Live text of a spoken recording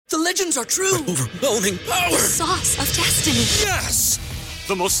The legends are true. Overwhelming power. Sauce of destiny. Yes!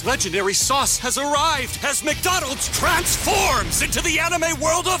 The most legendary sauce has arrived as McDonald's transforms into the anime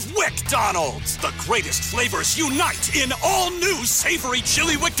world of WickDonald's. The greatest flavors unite in all new savory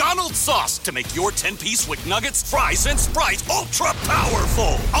chili McDonald's sauce to make your 10-piece Wick Nuggets, fries, and Sprite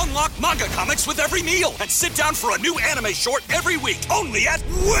ultra-powerful. Unlock manga comics with every meal and sit down for a new anime short every week only at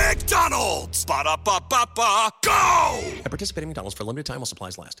WickDonald's. Ba-da-ba-ba-ba, go! At participating McDonald's for a limited time while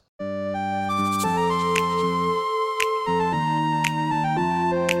supplies last.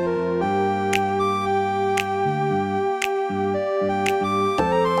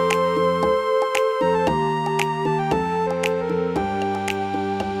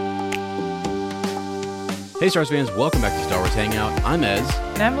 Hey Star Wars fans, welcome back to Star Wars Hangout. I'm Ez.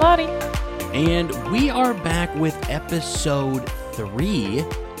 And I'm Lottie. And we are back with episode 3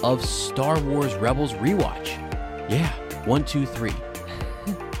 of Star Wars Rebels Rewatch. Yeah, 1, 2, 3.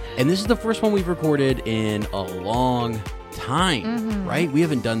 And this is the first one we've recorded in a long time, right? We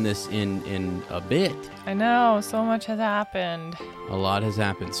haven't done this in a bit. I know, so much has happened. A lot has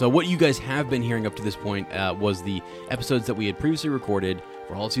happened. So what you guys have been hearing up to this point was the episodes that we had previously recorded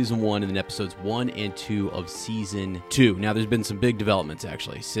for all of Season 1 and then episodes 1 and 2 of Season 2. Now, there's been some big developments,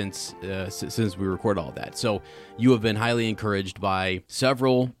 actually, since we recorded all of that. So you have been highly encouraged by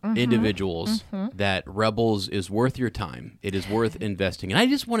several individuals that Rebels is worth your time. It is worth investing. And I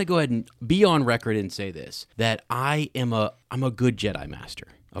just want to go ahead and be on record and say this, that I'm a good Jedi Master,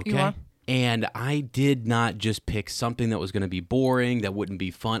 okay? You are? And I did not just pick something that was going to be boring, that wouldn't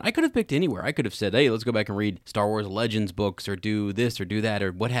be fun. I could have picked anywhere. I could have said, hey, let's go back and read Star Wars Legends books or do this or do that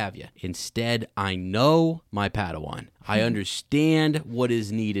or what have you. Instead, I know my Padawan. I understand what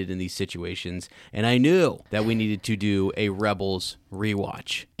is needed in these situations, and I knew that we needed to do a Rebels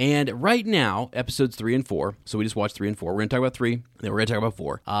rewatch. And right now, episodes 3 and 4, so we just watched 3 and 4. We're going to talk about 3, then we're going to talk about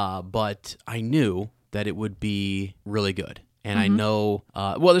 4. But I knew that it would be really good. And I know,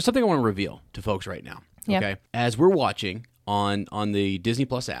 there's something I want to reveal to folks right now, okay? Yep. As we're watching on the Disney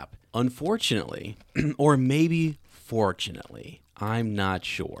Plus app, unfortunately, or maybe fortunately, I'm not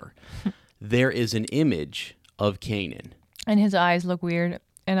sure, there is an image of Kanan. And his eyes look weird.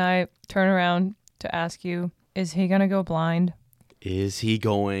 And I turn around to ask you, is he going to go blind? Is he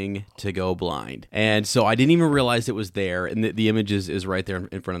going to go blind? And so I didn't even realize it was there, and the image is right there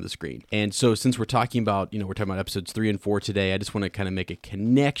in front of the screen. And so since we're talking about, we're talking about episodes 3 and 4 today, I just want to kind of make a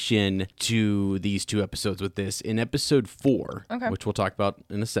connection to these two episodes with this. In episode 4, which we'll talk about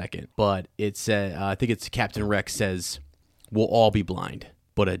in a second, but it said, I think it's Captain Rex says, we'll all be blind,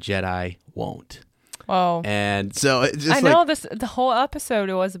 but a Jedi won't. Oh. And so it just I know the whole episode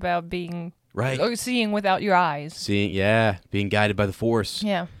was about being... Right. Seeing without your eyes. Being guided by the Force.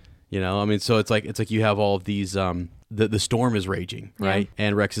 Yeah. So it's like you have all of these, the storm is raging, right? Yeah.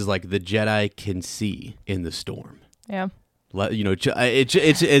 And Rex is like, the Jedi can see in the storm. Yeah.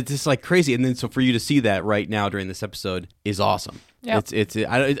 It's just like crazy. And then so for you to see that right now during this episode is awesome. Yeah.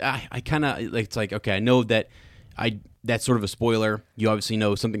 I kind of, it's like, okay, I know that that's sort of a spoiler. You obviously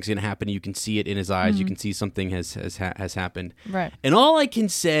know something's going to happen. You can see it in his eyes. You can see something has happened. Right. And all I can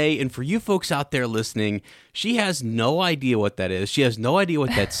say, and for you folks out there listening, she has no idea what that is. She has no idea what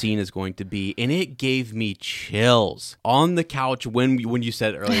that scene is going to be. And it gave me chills on the couch when you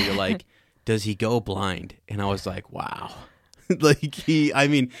said it earlier. You're like, does he go blind? And I was like, wow.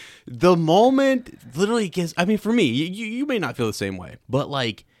 The moment literally gives, for me, you may not feel the same way, but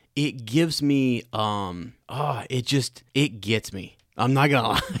like, it gives me, it gets me. I'm not going to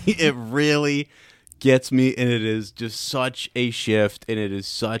lie. It really gets me, and it is just such a shift, and it is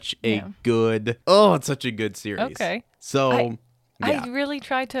such a good, it's such a good series. Okay. So, I really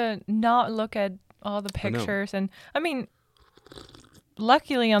tried to not look at all the pictures, and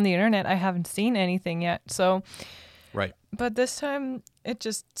luckily on the internet, I haven't seen anything yet, so. Right. But this time, it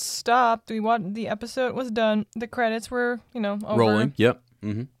just stopped. The episode was done. The credits were, over. Rolling. Yep.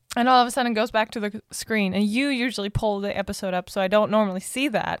 Mm-hmm. And all of a sudden it goes back to the screen. And you usually pull the episode up, so I don't normally see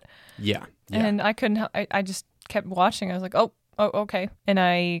that. Yeah. And I couldn't, I just kept watching. I was like, oh, okay. And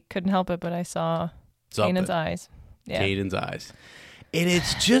I couldn't help it, but I saw Kanan's eyes. Yeah. Kanan's eyes. And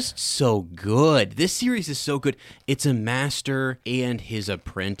it's just so good. This series is so good. It's a master and his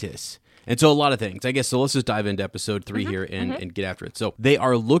apprentice. And so a lot of things, I guess. So let's just dive into episode 3 here and get after it. So they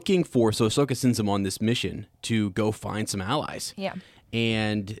are looking for, so Ahsoka sends them on this mission to go find some allies. Yeah.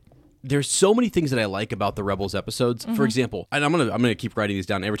 And there's so many things that I like about the Rebels episodes. For example, and I'm gonna keep writing these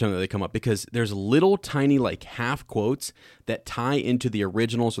down every time that they come up, because there's little tiny like half quotes that tie into the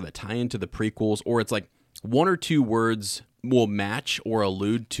originals or that tie into the prequels, or it's like one or two words will match or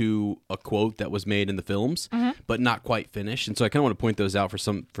allude to a quote that was made in the films, but not quite finished. And so I kind of want to point those out for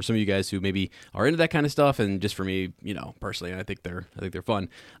some of you guys who maybe are into that kind of stuff, and just for me, personally, I think they're fun.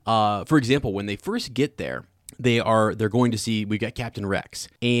 For example, when they first get there, they're going to see, we got Captain Rex,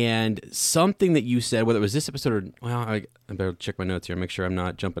 and something that you said, whether it was this episode or, I better check my notes here, make sure I'm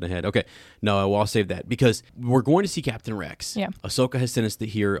not jumping ahead. Okay, no, well, I'll save that, because we're going to see Captain Rex. Yeah. Ahsoka has sent us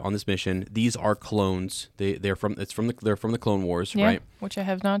here on this mission. These are clones. They're from the Clone Wars, yeah, right? Which I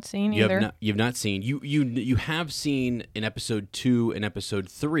have not seen either. You've not seen. You have seen in episode 2 and episode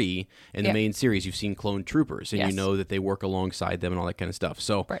 3 in the main series. You've seen clone troopers, and you know that they work alongside them and all that kind of stuff.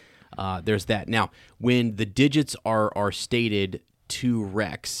 So. Right. There's that. Now, when the digits are stated to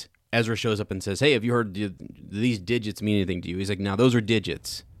Rex, Ezra shows up and says, "Hey, have you heard these digits mean anything to you?" He's like, "Now those are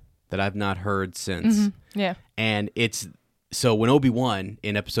digits that I've not heard since." Mm-hmm. Yeah. And it's so when Obi-Wan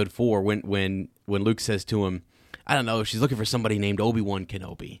in episode 4, when Luke says to him, "I don't know, she's looking for somebody named Obi-Wan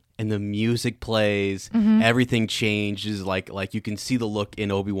Kenobi," and the music plays, everything changes. Like you can see the look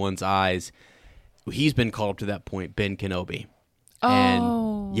in Obi-Wan's eyes. He's been called up to that point Ben Kenobi.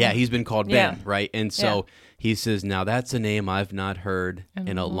 And yeah, he's been called Ben, right? And so he says, "Now that's a name I've not heard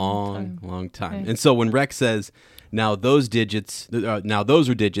in a long time." Right. And so when Rex says, "Now those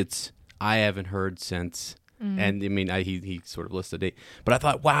are digits I haven't heard since," and I mean, he sort of lists a date, but I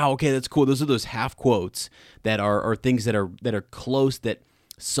thought, wow, okay, that's cool. Those are those half quotes that are things that are close, that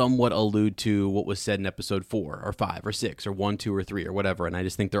somewhat allude to what was said in episode 4 or 5 or 6 or 1, 2, or 3 or whatever, and I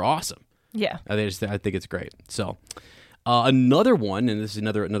just think they're awesome. Yeah, I think it's great. So. Another one, and this is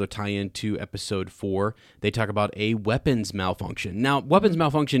another tie-in to episode 4, they talk about a weapons malfunction. Now, weapons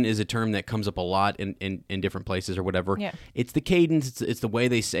malfunction is a term that comes up a lot in different places or whatever. Yeah. It's the cadence, it's the way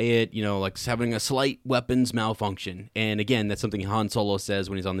they say it, like having a slight weapons malfunction. And again, that's something Han Solo says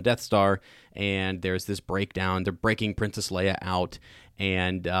when he's on the Death Star, and there's this breakdown. They're breaking Princess Leia out,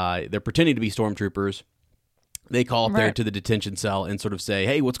 and they're pretending to be stormtroopers. They call up there to the detention cell and sort of say,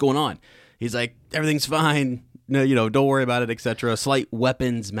 "Hey, what's going on?" He's like, "Everything's fine. No, don't worry about it, etc." Slight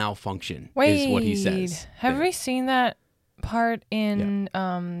weapons malfunction is what he says. Have we seen that part in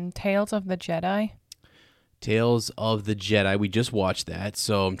Tales of the Jedi? Tales of the Jedi. We just watched that,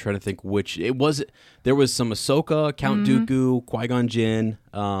 so I'm trying to think which it was. There was some Ahsoka, Count Dooku, Qui-Gon Jinn.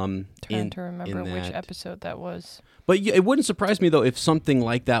 Trying to remember which episode that was. But it wouldn't surprise me, though, if something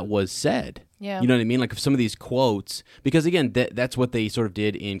like that was said. Yeah. You know what I mean? Like if some of these quotes, because again, that's what they sort of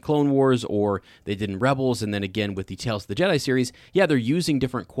did in Clone Wars, or they did in Rebels, and then again with the Tales of the Jedi series, they're using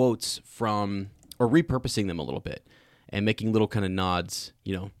different quotes from, or repurposing them a little bit, and making little kind of nods,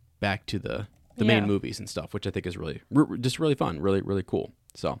 back to the main movies and stuff, which I think is really, just really fun, really, really cool.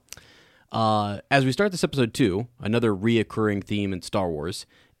 So, as we start this episode 2, another reoccurring theme in Star Wars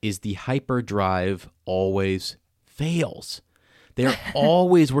is the hyperdrive always fails. They're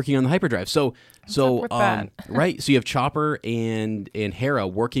always working on the hyperdrive. So right. So you have Chopper and Hera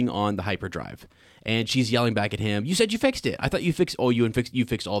working on the hyperdrive, and she's yelling back at him, "You said you fixed it. I thought you fixed. You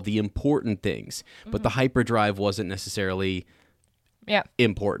fixed all the important things, but the hyperdrive wasn't necessarily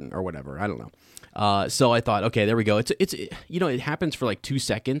important or whatever. I don't know." So I thought, okay, there we go. It's it happens for like 2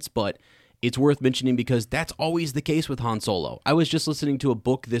 seconds, but it's worth mentioning because that's always the case with Han Solo. I was just listening to a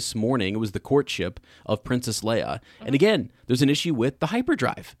book this morning. It was The Courtship of Princess Leia. And again, there's an issue with the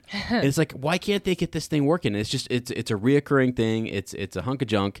hyperdrive. And it's like, why can't they get this thing working? It's just, it's a reoccurring thing. It's a hunk of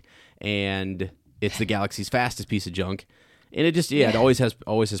junk, and it's the galaxy's fastest piece of junk. And it just, it always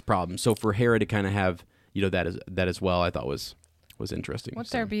has problems. So for Hera to kind of have, that as well, I thought was interesting. Would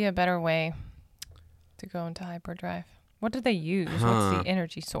there be a better way to go into hyperdrive? What do they use? What's the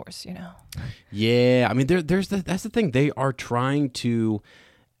energy source, Yeah, I mean, that's the thing. They are trying to...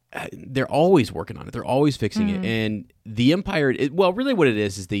 they're always working on it. They're always fixing it. And the Empire... really what it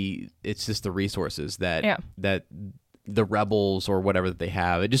is it's just the resources that the rebels or whatever that they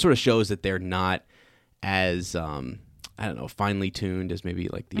have. It just sort of shows that they're not as... finely tuned as maybe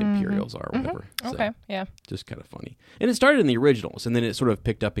like the Imperials are or whatever. So, okay, yeah. Just kind of funny. And it started in the originals, and then it sort of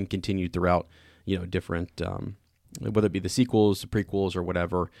picked up and continued throughout, different... whether it be the sequels, the prequels, or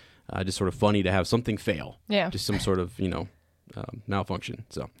whatever, just sort of funny to have something fail. Yeah. Just some sort of, malfunction.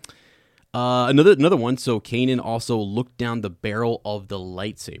 So, another one. So, Kanan also looked down the barrel of the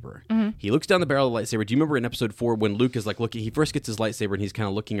lightsaber. He looks down the barrel of the lightsaber. Do you remember in episode 4 when Luke is like looking, he first gets his lightsaber and he's kind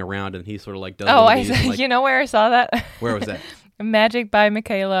of looking around and he sort of like does. You know where I saw that? Where was that? Magic by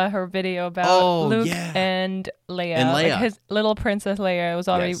Michaela, her video about Luke and Leia. Like his little Princess Leia was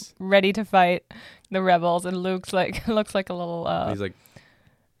already ready to fight the rebels, and Luke's like looks like a little he's like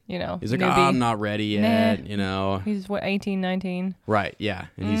newbie. I'm not ready yet, He's 18, 19. Right, yeah.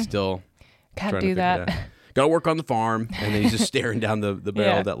 And he's still can't do that. gotta work on the farm. And then he's just staring down the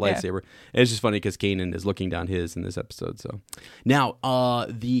barrel of that lightsaber. And it's just funny because Kanan is looking down his in this episode. So now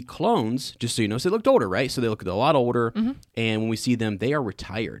the clones, just so you know, so they looked older, right? So they look a lot older. Mm-hmm. And when we see them, they are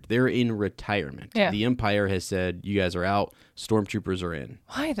retired. They're in retirement. Yeah. The Empire has said, you guys are out. Stormtroopers are in.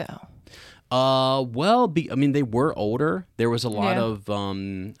 Why though? They were older. There was a lot of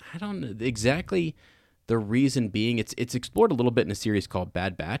I don't know exactly the reason being. It's explored a little bit in a series called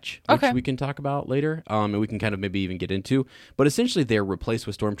Bad Batch, which we can talk about later. And we can kind of maybe even get into. But essentially, they're replaced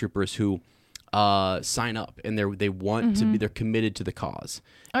with stormtroopers who sign up and they want to be. They're committed to the cause.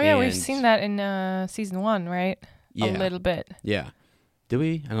 Oh yeah, we've seen that in season 1, right? Yeah. A little bit. Yeah. Did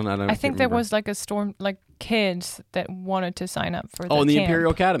we? I don't know. I think there was like kids that wanted to sign up for the in the camp.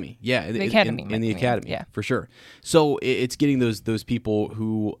 Imperial Academy. Yeah. The Academy. In the Academy. Yeah. For sure. So it's getting those people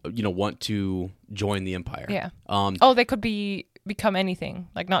who, want to join the Empire. Yeah. They could become anything.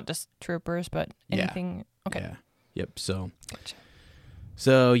 Like not just troopers, but anything. Yeah. Okay. Yeah. Yep. So. Gotcha.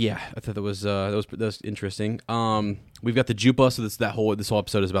 So yeah, I thought that was interesting. We've got the Jupa, so this whole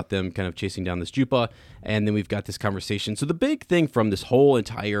episode is about them kind of chasing down this Jupa, and then we've got this conversation. So the big thing from this whole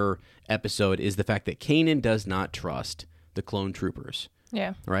entire episode is the fact that Kanan does not trust the clone troopers.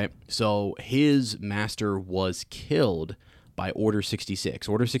 Yeah. Right? So his master was killed by Order 66.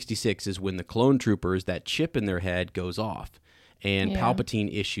 Order 66 is when the clone troopers, that chip in their head goes off. And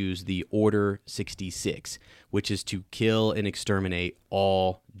Palpatine issues the Order 66, which is to kill and exterminate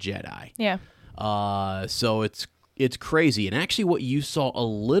all Jedi. Yeah. So it's crazy. And actually what you saw a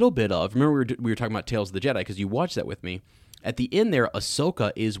little bit of, remember we were talking about Tales of the Jedi because you watched that with me. At the end there,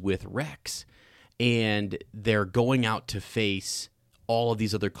 Ahsoka is with Rex. And they're going out to face all of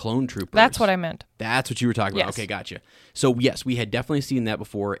these other clone troopers. That's what I meant. That's what you were talking about. Yes. Okay, gotcha. So yes, we had definitely seen that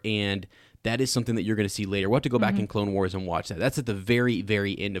before, and that is something that you're going to see later. We'll have to go back in Clone Wars and watch that. That's at the very,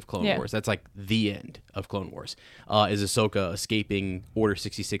 very end of Clone Wars. That's like the end of Clone Wars. Is Ahsoka escaping Order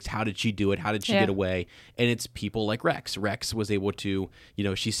 66? How did she do it? How did she get away? And it's people like Rex. Rex was able to,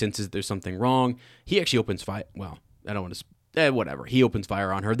 she senses there's something wrong. He actually opens fire. Well, I don't want to... whatever. He opens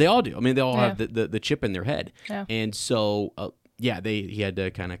fire on her. They all do. I mean, they all have the chip in their head. Yeah. And so, he had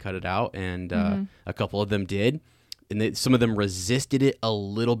to kind of cut it out, and a couple of them did. And some of them resisted it a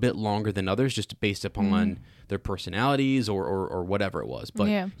little bit longer than others, just based upon their personalities or whatever it was. But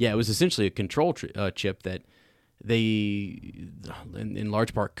it was essentially a control chip that they, in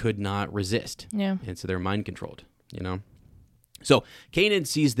large part, could not resist. Yeah. And so they're mind controlled, So Kanan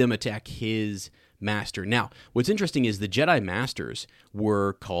sees them attack his master. Now, what's interesting is the Jedi Masters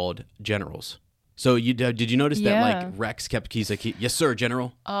were called generals. So did you notice that like Rex he's like, yes sir,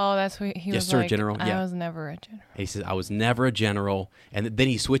 General? Oh, that's what he was yes, sir, like, General. I was never a general. And he says, I was never a general. And then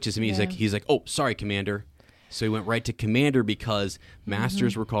he switches to me. He's like, oh, sorry, Commander. So he went right to Commander because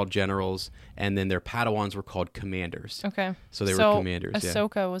Masters were called generals, and then their Padawans were called commanders. Okay. So they were commanders.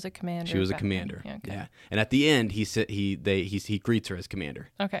 Ahsoka was a commander. She was a commander. Yeah. And at the end, he greets her as Commander.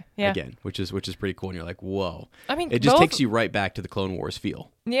 Okay. Yeah. Again, which is pretty cool. And you're like, whoa. I mean, it just takes you right back to the Clone Wars feel.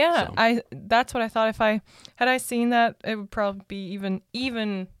 Yeah. So. That's what I thought. If I had seen that, it would probably be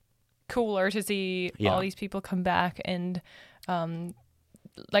even cooler to see all these people come back and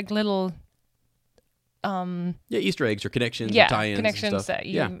like little. Easter eggs or connections, or tie-ins, connections and stuff.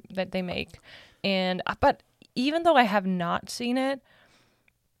 That they make, and but even though I have not seen it,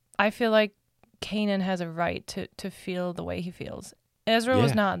 I feel like Kanan has a right to feel the way he feels. Ezra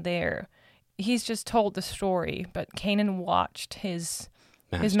was not there; he's just told the story, but Kanan watched his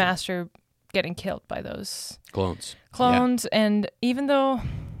master getting killed by those clones, and even though,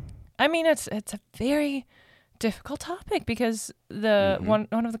 I mean, it's a very difficult topic because one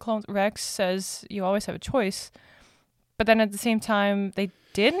of the clones, Rex, says you always have a choice, but then at the same time they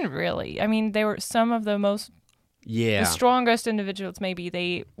didn't really. I mean, they were some of the most the strongest individuals. Maybe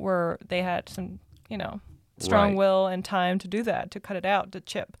they had some strong will and time to do that, to cut it out, to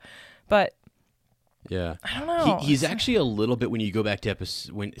chip, but I don't know. He's actually a little bit, when you go back to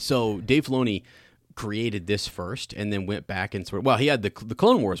episode so Dave Filoni created this first and then went back and he had the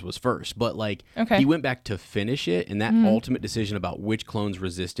Clone Wars was first, but he went back to finish it, and that ultimate decision about which clones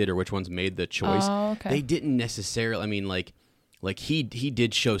resisted or which ones made the choice, they didn't necessarily, I mean, like he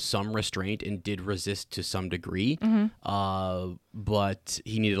did show some restraint and did resist to some degree, but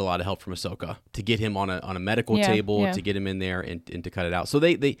he needed a lot of help from Ahsoka to get him on a medical table, to get him in there and to cut it out. So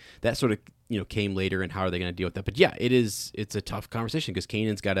they that sort of came later, and how are they going to deal with that? But it's a tough conversation because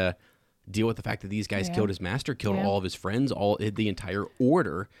Kanan's got to deal with the fact that these guys killed his master, killed all of his friends, the entire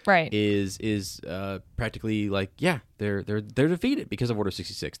order is practically they're defeated because of Order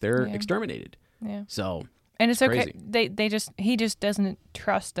 66. They're exterminated. Yeah. So And it's okay. Crazy. He just doesn't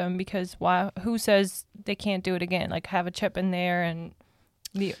trust them because who says they can't do it again? Like have a chip in there and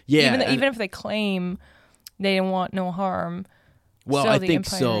even if they claim they didn't want no harm. Well, still I the think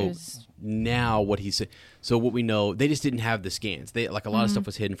Empire so. is- Now what he said. So what we know, they just didn't have the scans. They like a lot of stuff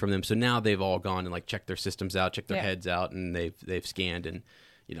was hidden from them. So now they've all gone and like checked their systems out, checked their heads out, and they've scanned and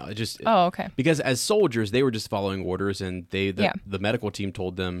it just. Oh, okay. Because as soldiers, they were just following orders, and the medical team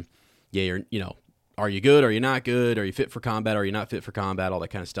told them, are you good? Are you not good? Are you fit for combat? Are you not fit for combat? All that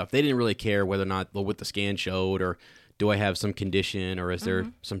kind of stuff. They didn't really care whether or not what the scan showed, or do I have some condition, or is there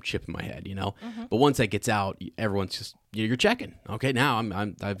some chip in my head? But once that gets out, everyone's just you're checking. Okay, now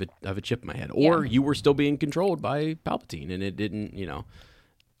I have a chip in my head, or you were still being controlled by Palpatine, and it didn't,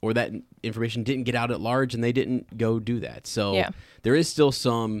 or that information didn't get out at large, and they didn't go do that. So there is still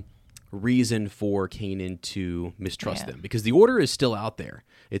some reason for Kanan to mistrust them, because the order is still out there.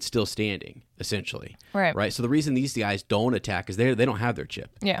 It's still standing, essentially. Right. So the reason these guys don't attack is they don't have their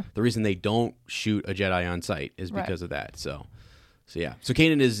chip. Yeah. The reason they don't shoot a Jedi on sight is because of that. So yeah. So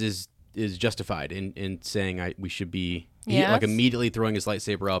Kanan is justified in saying we should be like immediately throwing his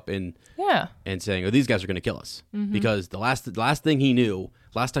lightsaber up and saying, these guys are going to kill us, because the last thing he knew,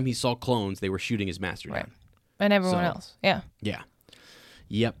 last time he saw clones, they were shooting his master down, and everyone else. Yeah.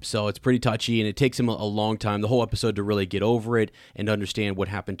 Yep, so it's pretty touchy, and it takes him a long time, the whole episode, to really get over it and understand what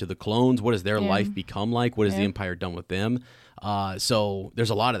happened to the clones. What has their life become like? What has the Empire done with them? So there's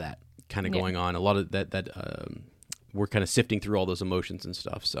a lot of that kind of going on, a lot of that we're kind of sifting through all those emotions and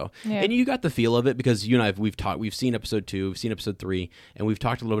stuff. So, and you got the feel of it, because you and I, we've seen episode 2, we've seen episode 3, and we've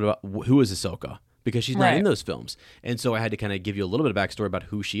talked a little bit about who is Ahsoka, because she's not in those films. And so I had to kind of give you a little bit of backstory about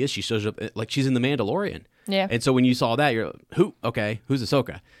who she is. She shows up like she's in The Mandalorian. Yeah. And so when you saw that, you're like, who? Okay, who's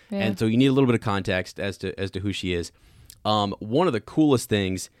Ahsoka? Yeah. And so you need a little bit of context as to who she is. One of the coolest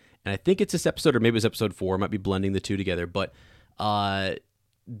things, and I think it's this episode, or maybe it's episode 4, I might be blending the two together, but I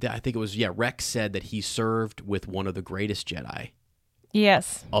think it was, Rex said that he served with one of the greatest Jedi.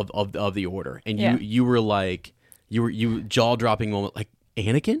 Yes. Of the Order. And you were like, you jaw-dropping moment, like,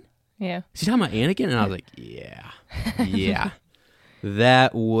 Anakin? Yeah. Is he talking about Anakin? And I was like, yeah.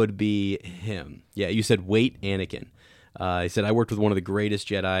 That would be him. Yeah, you said, wait, Anakin. He said, I worked with one of the greatest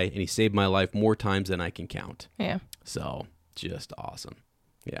Jedi, and he saved my life more times than I can count. Yeah. So, just awesome.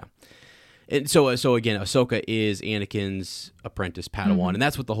 Yeah. And so again, Ahsoka is Anakin's apprentice Padawan, and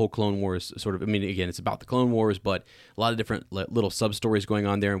that's what the whole Clone Wars sort of, again, it's about the Clone Wars, but a lot of different little sub-stories going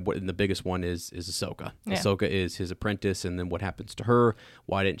on there, and the biggest one is Ahsoka. Yeah. Ahsoka is his apprentice, and then what happens to her,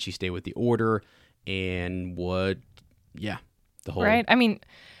 why didn't she stay with the Order, and the whole... Right?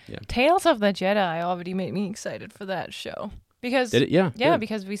 Tales of the Jedi already made me excited for that show. Because, did it? Yeah.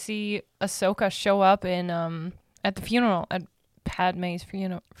 Because we see Ahsoka show up in at the funeral, at Padme's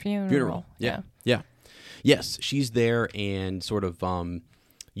funeral. Yeah. Yes, she's there, and sort of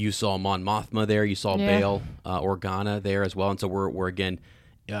you saw Mon Mothma there, you saw Bail Organa there as well, and so we're again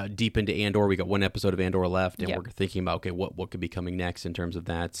deep into Andor. We got one episode of Andor left, and we're thinking about what could be coming next in terms of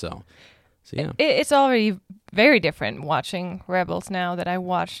that. So yeah, it's already very different watching Rebels now that I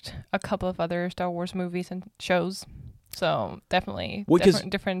watched a couple of other Star Wars movies and shows. So definitely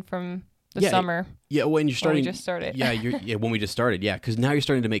different from the summer. Yeah, when you're starting, when we just started. When we just started, because now you're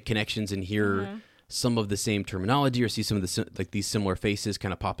starting to make connections and hear some of the same terminology, or see some of the these similar faces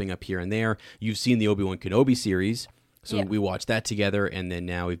kind of popping up here and there. You've seen the Obi-Wan Kenobi series, so we watched that together, and then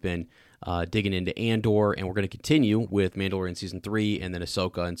now we've been digging into Andor, and we're going to continue with Mandalorian Season 3, and then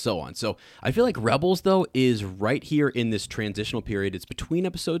Ahsoka, and so on. So I feel like Rebels, though, is right here in this transitional period. It's between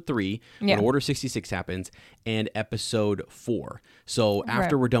Episode 3, when Order 66 happens, and Episode 4. So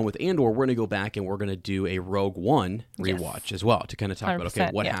after we're done with Andor, we're going to go back, and we're going to do a Rogue One rewatch as well, to kind of talk about, okay,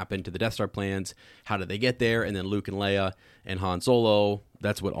 what happened to the Death Star plans, how did they get there, and then Luke and Leia and Han Solo.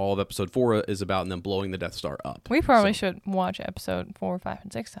 That's what all of Episode 4 is about, and then blowing the Death Star up. We probably should watch Episode 4, 5,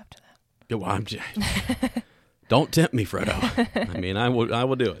 and 6 after that. Well, don't tempt me, Frodo. I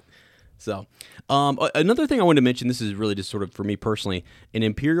will do it. So, another thing I wanted to mention, this is really just sort of for me personally, an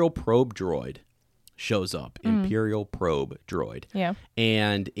Imperial probe droid shows up. Imperial probe droid. Yeah.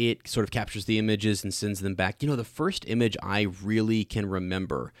 And it sort of captures the images and sends them back. The first image I really can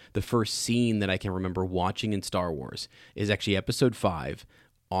remember, the first scene that I can remember watching in Star Wars, is actually Episode 5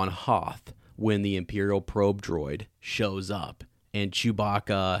 on Hoth, when the Imperial probe droid shows up. And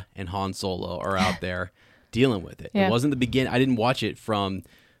Chewbacca and Han Solo are out there dealing with it. It wasn't the beginning. I didn't watch it from,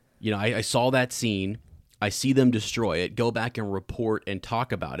 I saw that scene. I see them destroy it, go back and report and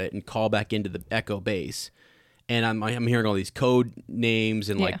talk about it, and call back into the Echo base. And I'm hearing all these code names,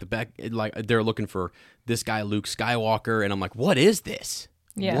 and like they're looking for this guy, Luke Skywalker. And I'm like, what is this?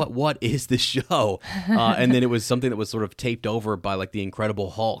 Yeah. what is this show? And then it was something that was sort of taped over by like the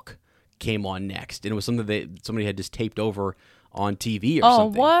Incredible Hulk came on next, and it was something that somebody had just taped over on TV or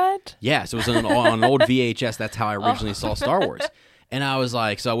something. Oh, what? Yeah, so it was on an old VHS. That's how I originally saw Star Wars. And I was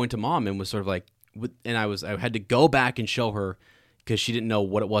like, so I went to Mom and was sort of like, and I had to go back and show her because she didn't know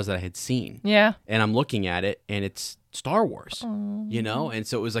what it was that I had seen. Yeah. And I'm looking at it, and it's Star Wars, you know? And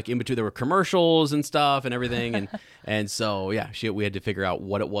so it was like in between, there were commercials and stuff and everything. And so, yeah, we had to figure out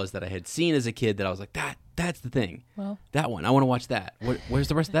what it was that I had seen as a kid that I was like, that's the thing. Well, that one. I want to watch that. Where's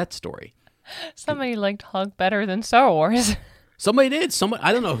the rest of that story? somebody liked Hulk better than Star Wars. Somebody did.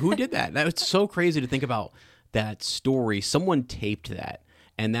 I don't know who did that. That was so crazy to think about that story. Someone taped that.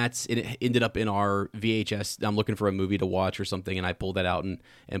 And it ended up in our VHS. I'm looking for a movie to watch or something, and I pulled that out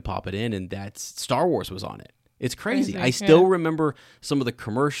and pop it in, and that's Star Wars was on it. It's crazy. I still remember some of the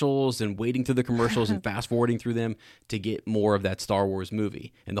commercials and waiting through the commercials and fast forwarding through them to get more of that Star Wars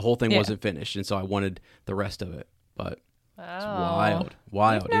movie. And the whole thing wasn't finished, and so I wanted the rest of it. But it's wild.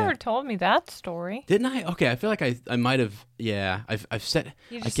 You've never told me that story. Didn't I? Okay, I feel like I might have. Yeah, I've said.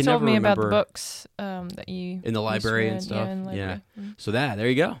 You just I can told never me remember about the books that you in the library and stuff. Yeah. In the library. So there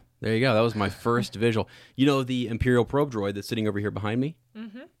you go. There you go. That was my first visual. You know the Imperial probe droid that's sitting over here behind me?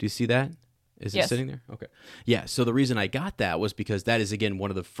 Mm-hmm. Do you see that? Is it sitting there? Okay. Yeah, so the reason I got that was because that is, again, one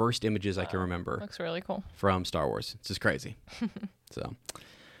of the first images I can remember. Looks really cool. From Star Wars. It's just crazy. So,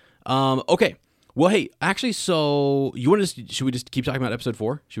 okay. Well, hey, actually, so should we just keep talking about episode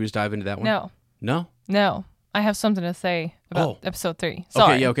 4? Should we just dive into that one? No. No? No. I have something to say about episode 3.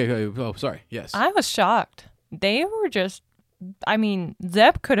 Sorry. Okay, yeah, okay. Oh, sorry. Yes. I was shocked. They were just,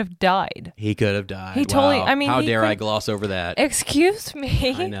 Zeb could have died. He could have died. He totally, wow. How dare I gloss over that? Excuse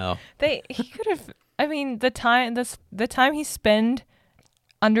me. I know. He could have, the time he spent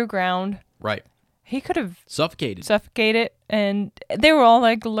underground. Right. He could have suffocated, and they were all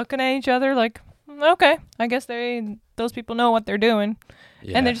like looking at each other like, okay, I guess those people know what they're doing.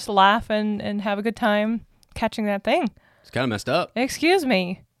 Yeah. And they just laugh and have a good time catching that thing. It's kind of messed up. Excuse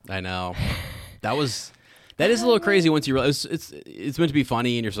me. I know. That is a little crazy once you realize it's meant to be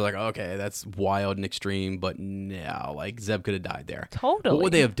funny, and you're sort of like, okay, that's wild and extreme, but no, like Zeb could have died there. Totally. What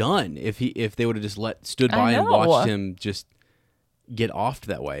would they have done if they would have just stood by and watched him just get offed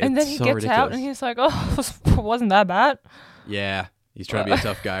that way? And then he gets out and he's like, oh, wasn't that bad? Yeah. He's trying to be a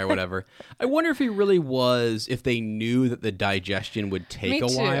tough guy or whatever. I wonder if he really was, if they knew that the digestion would take a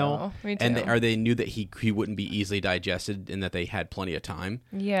while. Me too. And they knew that he wouldn't be easily digested and that they had plenty of time.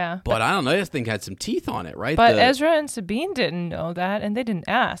 Yeah. But I don't know. This thing had some teeth on it, right? But Ezra and Sabine didn't know that, and they didn't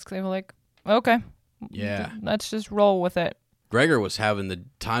ask. They were like, okay. Yeah. Let's just roll with it. Gregor was having the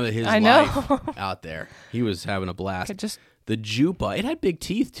time of his life out there. He was having a blast. The Jupa, it had big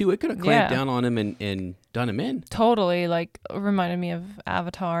teeth too. It could have clamped down on him and done him in. Totally, Reminded me of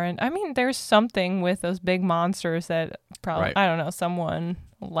Avatar. And there's something with those big monsters that probably, I don't know, someone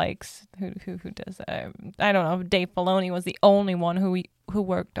likes who does that. I don't know. Dave Filoni was the only one who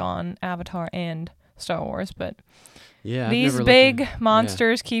worked on Avatar and Star Wars, but these big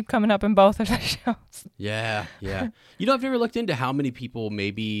monsters keep coming up in both of the shows. Yeah. I've never looked into how many people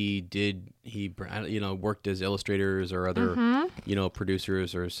maybe worked as illustrators or other,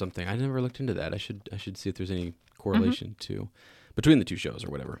 producers or something. I never looked into that. I should see if there's any correlation between the two shows or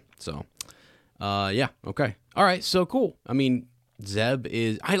whatever. So, okay. All right, so cool. I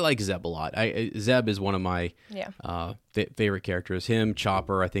like Zeb a lot. Zeb is one of my favorite characters. Him,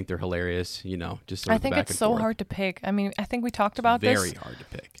 Chopper, I think they're hilarious. Just sort of I think it's so hard to pick. I think we talked about this. Very hard to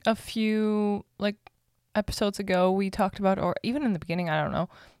pick. A few episodes ago, we talked about, or even in the beginning, I don't know,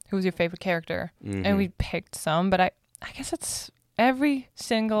 who was your favorite character, and we picked some. But I guess it's every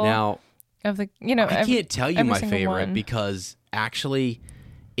single of the I can't tell you my favorite because actually,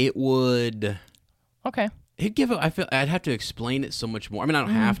 it would I'd have to explain it so much more. I don't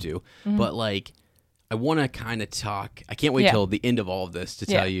have to, but I want to kind of talk. I can't wait till the end of all of this to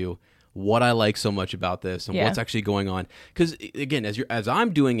tell you what I like so much about this and what's actually going on. Because again, as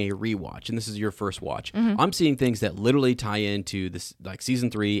I'm doing a rewatch, and this is your first watch, I'm seeing things that literally tie into this,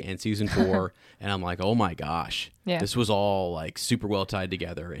 season 3 and season 4, and I'm like, oh my gosh, this was all super well tied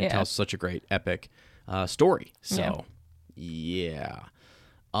together and tells such a great epic story. So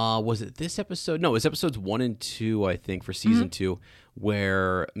was it this episode? No, it was episodes 1 and 2, I think, for season 2,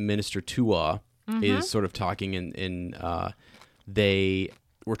 where Minister Tua is sort of talking, and they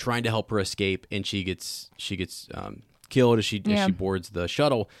were trying to help her escape, and she gets killed as she boards the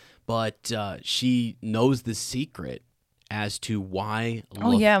shuttle. But she knows the secret as to why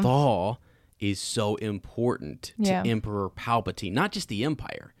Lothal is so important to Emperor Palpatine, not just the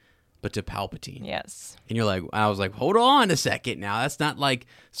Empire, but to Palpatine. Yes. And I was like, hold on a second now. That's not like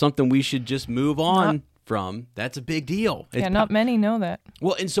something we should just move on from. That's a big deal. Not many know that.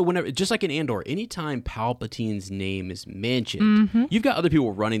 Well, and so whenever, just like in Andor, anytime Palpatine's name is mentioned, you've got other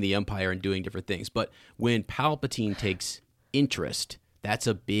people running the Empire and doing different things. But when Palpatine takes interest, that's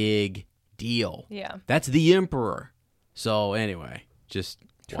a big deal. Yeah. That's the Emperor. So anyway, just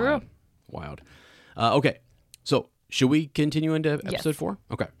True. Wild. Okay, so should we continue into episode 4?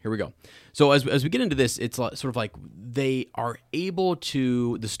 Okay, here we go. So as we get into this, it's sort of like they are able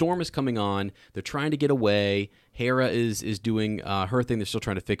to. The storm is coming on. They're trying to get away. Hera is doing her thing. They're still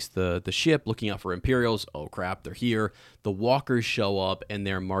trying to fix the ship, looking out for Imperials. Oh crap, they're here. The walkers show up and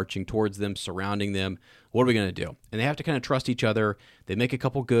they're marching towards them, surrounding them. What are we going to do? And they have to kind of trust each other. They make a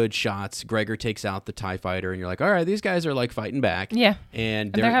couple good shots. Gregor takes out the TIE fighter, and you're like, all right, these guys are like fighting back. Yeah.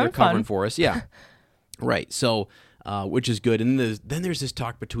 And they're they're covering fun. for us. Yeah. Right. So, which is good. And then there's this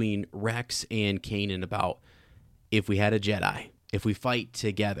talk between Rex and Kanan about if we had a Jedi, if we fight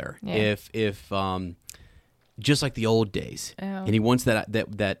together, if just like the old days. Oh. And he wants that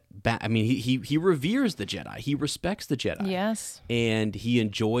I mean, he reveres the Jedi. He respects the Jedi. Yes. And he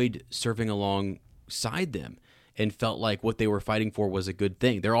enjoyed serving alongside them and felt like what they were fighting for was a good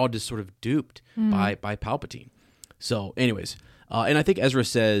thing. They're all just sort of duped by Palpatine. So anyways, and I think Ezra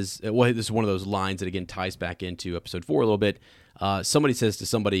says, well, this is one of those lines that, again, ties back into episode 4 a little bit. Somebody says to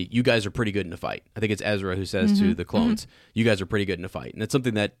somebody, you guys are pretty good in a fight. I think it's Ezra who says to the clones, you guys are pretty good in a fight. And it's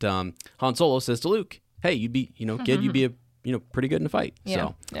something that Han Solo says to Luke. Hey, you'd be, kid, you'd be pretty good in a fight.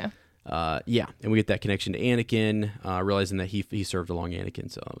 Yeah. So, and we get that connection to Anakin, realizing that he served along Anakin,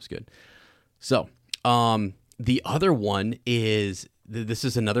 so that was good. So, the other one is, this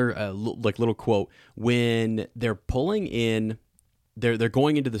is another little quote, when they're pulling in, they're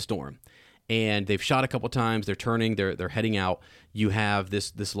going into the storm, and they've shot a couple times, they're turning, they're heading out. You have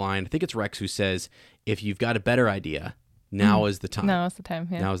this line, I think it's Rex who says, if you've got a better idea, now is the time. Now is the time.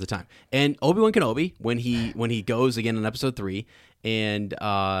 Yeah. Now is the time. And Obi-Wan Kenobi, when he goes again in episode 3, and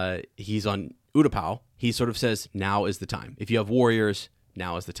he's on Utapau, he sort of says, now is the time. If you have warriors,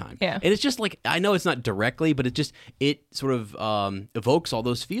 now is the time. Yeah. And it's just like, I know it's not directly, but it sort of evokes all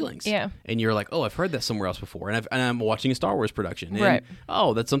those feelings. Yeah. And you're like, oh, I've heard that somewhere else before. And I'm watching a Star Wars production. And, right.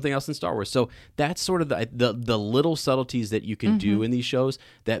 oh, that's something else in Star Wars. So that's sort of the little subtleties that you can do in these shows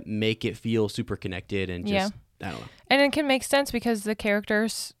that make it feel super connected and just, I don't know. And it can make sense because the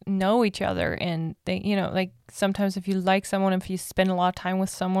characters know each other, and they, like sometimes if you like someone, if you spend a lot of time with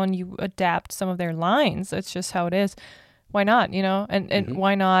someone, you adapt some of their lines. That's just how it is. Why not, and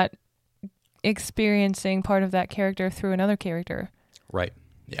why not experiencing part of that character through another character? Right.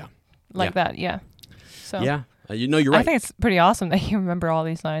 Yeah. Like that. Yeah. So yeah. You're right. I think it's pretty awesome that you remember all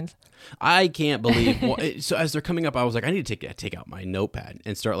these lines. I can't believe. So as they're coming up, I was like, I need to take out my notepad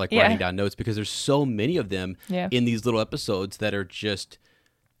and start writing down notes, because there's so many of them in these little episodes that are just,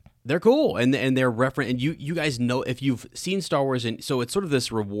 they're cool, and they're referent. And you guys know, if you've seen Star Wars, and so it's sort of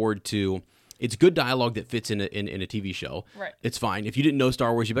this reward to. It's good dialogue that fits in a TV show. Right. It's fine. If you didn't know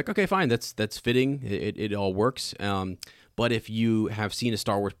Star Wars, you'd be like, okay, fine, that's fitting. It all works. But if you have seen a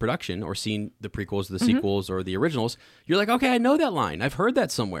Star Wars production or seen the prequels, the sequels, or the originals, you're like, okay, I know that line. I've heard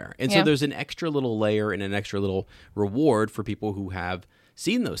that somewhere. And so there's an extra little layer and an extra little reward for people who have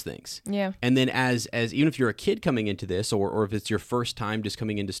seen those things. Yeah. And then as even if you're a kid coming into this, or if it's your first time just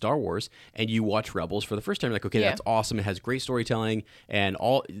coming into Star Wars and you watch Rebels for the first time, you're like, okay, that's awesome. It has great storytelling and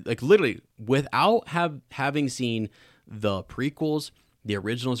all, like literally without having seen the prequels, the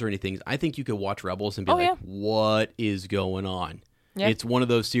originals, or anything, I think you could watch Rebels and be what is going on? Yeah. It's one of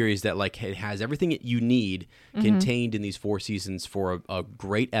those series that it has everything that you need contained in these 4 seasons for a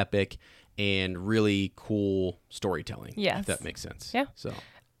great epic and really cool storytelling. Yes. If that makes sense. Yeah. So,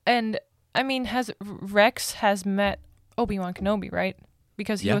 and I mean, Rex has met Obi-Wan Kenobi, right?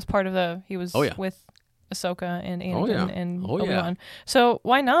 Because he was part of with Ahsoka and Anakin and Obi-Wan. So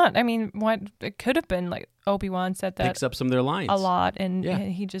why not? I mean, it could have been like Obi-Wan said that picks up some of their lines a lot, and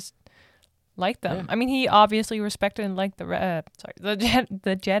he just liked them. Yeah. I mean, he obviously respected and liked the Jedis.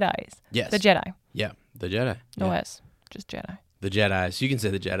 Yes, the Jedi. Yeah, the Jedi. No S, just Jedi. The Jedis. You can say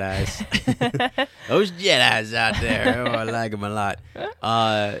the Jedis. Those Jedis out there. Oh, I like them a lot.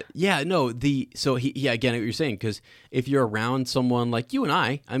 Again, what you're saying, because if you're around someone like you and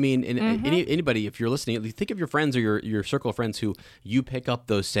I mean, anybody, if you're listening, think of your friends or your circle of friends who you pick up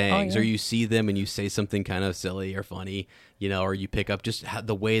those sayings, or you see them and you say something kind of silly or funny, or you pick up just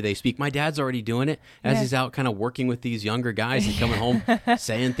the way they speak. My dad's already doing it as he's out kind of working with these younger guys and coming home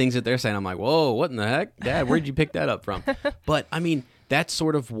saying things that they're saying. I'm like, whoa, what in the heck? Dad, where'd you pick that up from? But, I mean, that's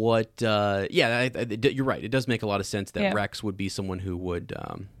sort of what, you're right. It does make a lot of sense that Rex would be someone who would,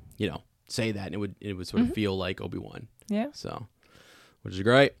 say that, and it would sort of feel like Obi-Wan. Yeah. So, which is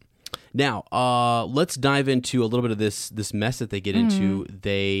great. Now, let's dive into a little bit of this mess that they get into.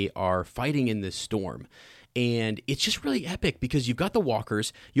 They are fighting in this storm, and it's just really epic because you've got the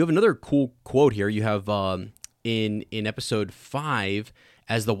walkers. You have another cool quote here. You have in episode 5,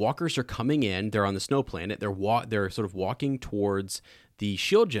 as the walkers are coming in, they're on the snow planet. They're sort of walking towards the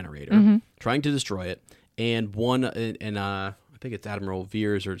shield generator, trying to destroy it. And I think it's Admiral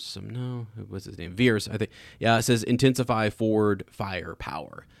Veers what's his name? Veers, I think. Yeah, it says intensify forward fire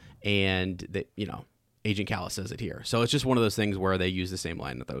power. And Agent Callus says it here. So it's just one of those things where they use the same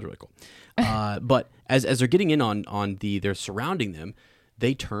line. I thought that was really cool. But as they're getting in they're surrounding them,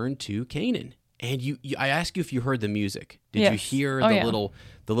 they turn to Kanan. And I asked you if you heard the music. Did you hear the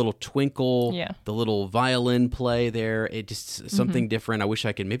little twinkle, the little violin play there? It just something different. I wish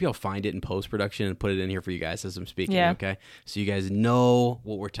I could. Maybe I'll find it in post-production and put it in here for you guys as I'm speaking, okay? So you guys know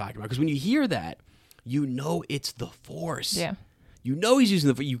what we're talking about. Because when you hear that, you know it's the Force. Yeah. You know he's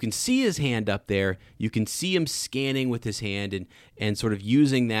using you can see his hand up there. You can see him scanning with his hand and sort of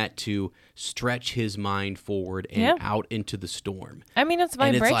using that to stretch his mind forward and out into the storm. I mean, it's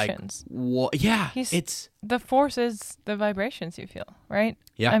vibrations. It's the Force is the vibrations you feel, right?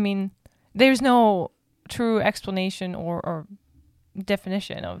 Yeah. I mean, there's no true explanation or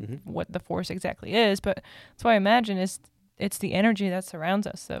definition of what the Force exactly is, but that's why I imagine it's the energy that surrounds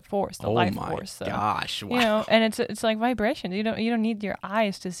us, the Force, the life force. Oh my gosh! Wow. And it's like vibration. You don't need your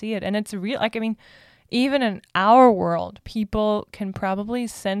eyes to see it, and it's real. Like, I mean, even in our world, people can probably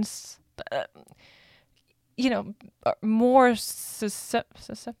sense, more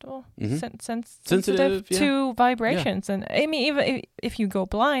susceptible, sensitive to vibrations. And I mean, even if you go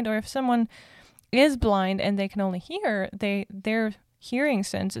blind, or if someone is blind and they can only hear, their hearing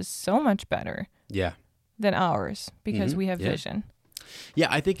sense is so much better. Yeah. Than ours, because we have vision. Yeah,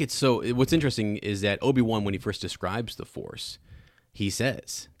 I think it's so. What's interesting is that Obi-Wan, when he first describes the Force, he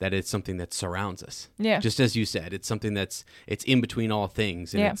says that it's something that surrounds us. Yeah. Just as you said, it's something it's in between all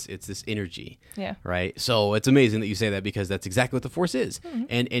things, and it's this energy. Yeah. Right? So it's amazing that you say that, because that's exactly what the Force is.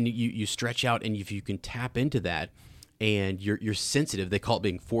 And you stretch out, and if you can tap into that, and you're sensitive, they call it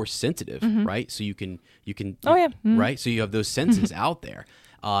being Force sensitive, right? So you can right? So you have those senses out there.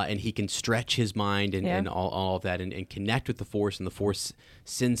 And he can stretch his mind and all of that and connect with the Force, and the Force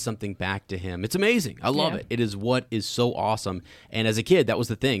sends something back to him. It's amazing. I love it. It is what is so awesome. And as a kid, that was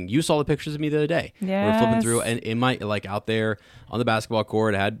the thing. You saw the pictures of me the other day. Yeah. We're flipping through, and in my out there on the basketball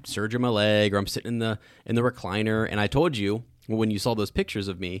court, I had surgery on my leg, or I'm sitting in the recliner, and I told you when you saw those pictures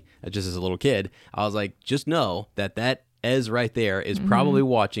of me just as a little kid, I was like, just know that Ez right there is probably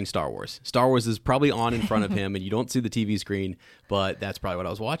watching Star Wars. Star Wars is probably on in front of him, and you don't see the TV screen, but that's probably what I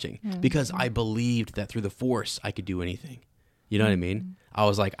was watching, because I believed that through the Force I could do anything. You know what I mean? I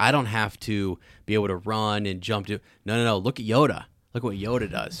was like, I don't have to be able to run and jump. No. Look at Yoda. Look what Yoda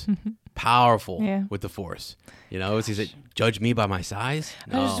does. Powerful with the Force. He said, "Judge me by my size."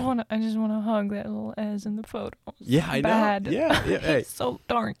 No. I just want to hug that little Ez in the photo. Yeah, I know. Yeah. Hey. He's so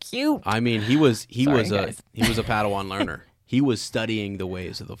darn cute. I mean, he was a Padawan learner. He was studying the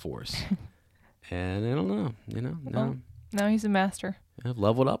ways of the Force, and I don't know. Well, now he's a master. I've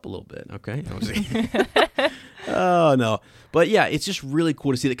leveled up a little bit. Okay. Oh, no. But yeah, it's just really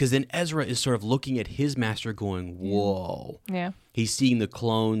cool to see that, because then Ezra is sort of looking at his master going, whoa. Yeah. He's seeing the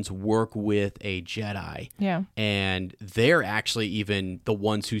clones work with a Jedi. Yeah. And they're actually even the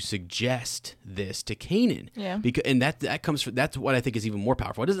ones who suggest this to Kanan. Yeah. And that comes from, that's what I think is even more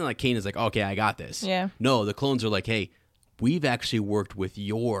powerful. It isn't like Kanan's like, okay, I got this. Yeah. No, the clones are like, hey, we've actually worked with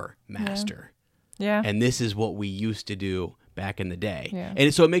your master. Yeah. And this is what we used to do back in the day. Yeah.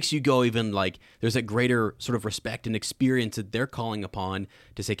 And so it makes you go even like, there's a greater sort of respect and experience that they're calling upon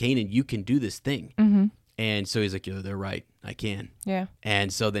to say, Kanan, you can do this thing. Mm-hmm. And so he's like, they're right. I can. Yeah.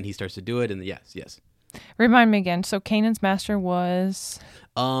 And so then he starts to do it. And yes. Remind me again. So Kanan's master was?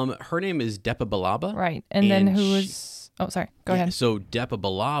 Her name is Depa Billaba. Right. And then who was? Oh, sorry. Go ahead. So Depa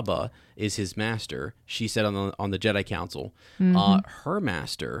Billaba is his master. She said on the Jedi Council. Mm-hmm. Her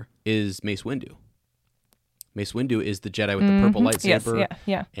master is Mace Windu. Mace Windu is the Jedi with the purple lightsaber.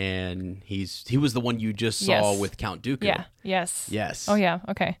 Yeah. And he was the one you just saw with Count Dooku. Yeah. Yes. Oh, yeah.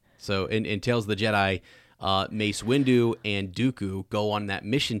 Okay. So in Tales of the Jedi, Mace Windu and Dooku go on that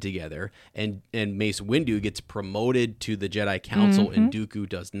mission together, and Mace Windu gets promoted to the Jedi Council, and Dooku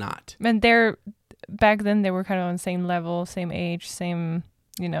does not. And back then they were kind of on the same level, same age, same,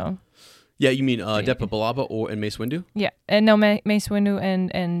 Yeah, you mean Depa Billaba and Mace Windu? Yeah, and no, Mace Windu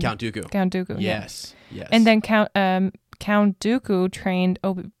and Count Dooku. Count Dooku. Yes. And then Count Dooku trained.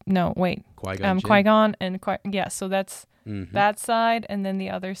 Qui-Gon Qui-Gon and so that's that side, and then the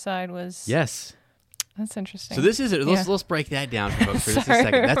other side was Yes. That's interesting. So this is it. Let's break that down for folks for just a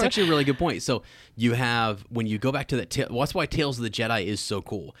second. That's actually a really good point. So you have, when you go back to that, well, that's why Tales of the Jedi is so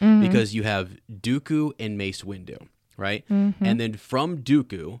cool, because you have Dooku and Mace Windu, right? And then from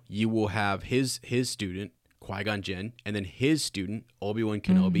Dooku, you will have his student, Qui-Gon Jinn, and then his student, Obi-Wan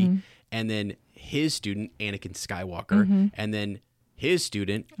Kenobi, and then his student, Anakin Skywalker, and then his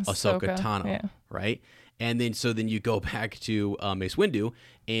student, Ahsoka Tano, right? And then then you go back to Mace Windu,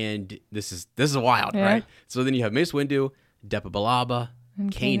 and this is wild, right? So then you have Mace Windu, Depa Billaba,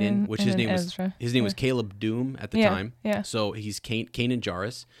 Kanan, which his name was Caleb Doom at the time. Yeah. So he's Kanan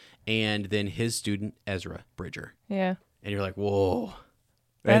Jarrus, and then his student Ezra Bridger. Yeah. And you're like, whoa.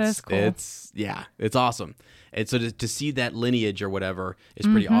 That is cool. It's awesome. And so to see that lineage or whatever is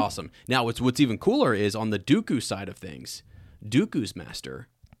pretty awesome. Now, what's even cooler is on the Dooku side of things, Dooku's master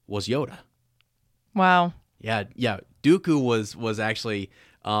was Yoda. Wow. Yeah. Dooku was actually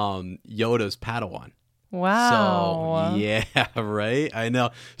Yoda's Padawan. Wow. So, yeah, right? I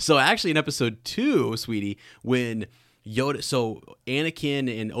know. So actually in episode 2, sweetie, when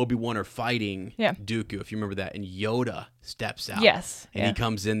Anakin and Obi-Wan are fighting Dooku, if you remember that, and Yoda steps out. Yes. And he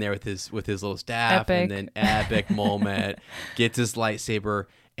comes in there with his little staff, and then epic moment, gets his lightsaber,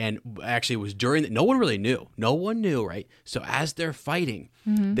 and actually it was during that, no one really knew. No one knew, right? So as they're fighting,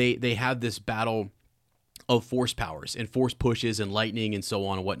 they have this battle of force powers and force pushes and lightning and so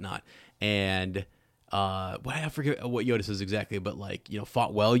on and whatnot. And I forget what Yoda says exactly, but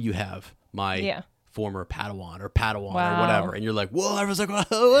fought well, you have my former Padawan or whatever. And you're like, whoa, everyone's like,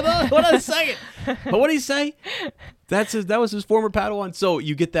 hold on a second. But what did he say? That was his former Padawan. So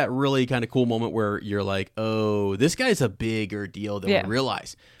you get that really kind of cool moment where you're like, oh, this guy's a bigger deal than we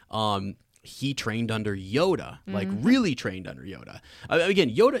realize. He trained under Yoda, really trained under Yoda.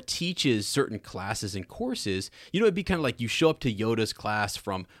 Again, Yoda teaches certain classes and courses. It'd be kind of like you show up to Yoda's class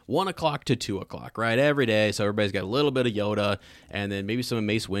from 1 o'clock to 2 o'clock, right? Every day. So everybody's got a little bit of Yoda, and then maybe some of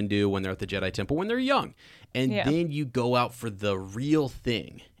Mace Windu when they're at the Jedi Temple when they're young. And then you go out for the real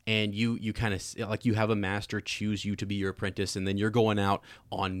thing. And you kind of, you have a master choose you to be your apprentice, and then you're going out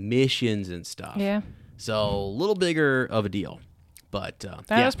on missions and stuff. Yeah. So a little bigger of a deal. But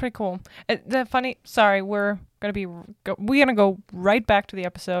that was pretty cool. We're gonna go right back to the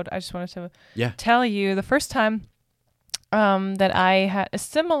episode. I just wanted to tell you the first time that I had a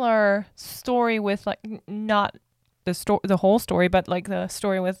similar story with not the whole story, but the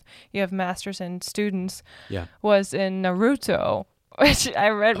story with you have masters and students. Yeah, was in Naruto, which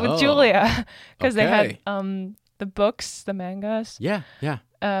I read with Julia because they had the books, the mangas. Yeah.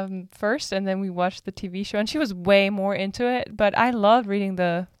 First, and then we watched the TV show, and she was way more into it. But I loved reading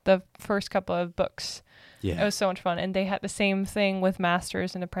the first couple of books. Yeah, it was so much fun, and they had the same thing with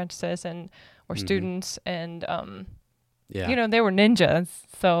masters and apprentices or students, and they were ninjas,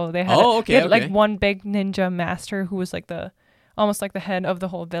 so they had one big ninja master who was almost like the head of the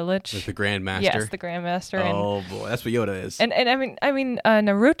whole village. Like the Grand Master. Yes, the Grand Master. Oh boy, that's what Yoda is. And I mean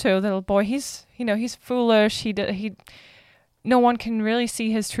Naruto, the little boy, he's foolish. No one can really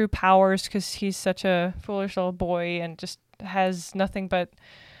see his true powers because he's such a foolish little boy and just has nothing but,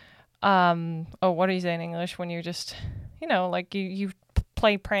 what do you say in English when you're just, you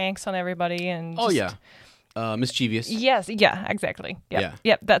play pranks on everybody and. Mischievous. Yes. Yeah. Exactly. Yep.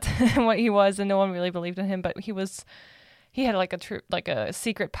 Yep. That's what he was, and no one really believed in him. But he had a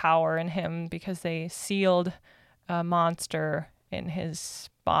secret power in him because they sealed a monster in his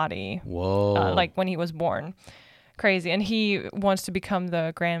body. Whoa. When he was born. Crazy, and he wants to become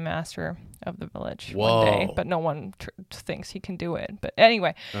the Grand Master of the village one day, but no one thinks he can do it. But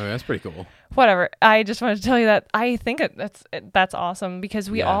anyway, that's pretty cool. Whatever. I just wanted to tell you that I think that's awesome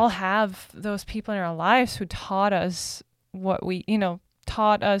because we all have those people in our lives who taught us what we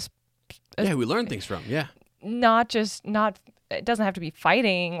taught us. We learned things from. Yeah. Not it doesn't have to be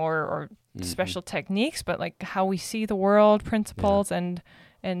fighting or special techniques, but how we see the world, principles and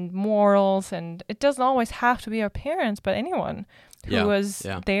morals, and it doesn't always have to be our parents, but anyone who was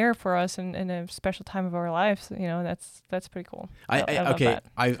there for us in a special time of our lives. That's pretty cool. I love that.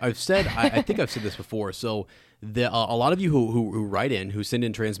 I've said I think I've said this before. So a lot of you who write in, who send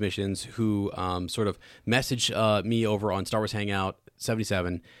in transmissions, who sort of message me over on Star Wars Hangout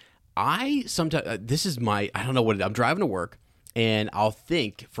 77. I sometimes I don't know what I'm driving to work, and I'll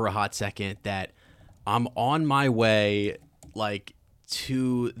think for a hot second that I'm on my way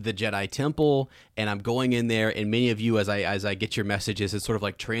to the Jedi Temple, and I'm going in there, and many of you, as I get your messages, it's sort of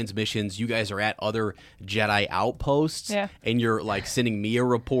like transmissions. You guys are at other Jedi outposts, and you're like sending me a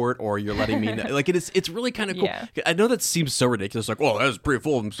report, or you're letting me know. Like it's really kind of cool. Yeah. I know that seems so ridiculous, like, oh, that's pretty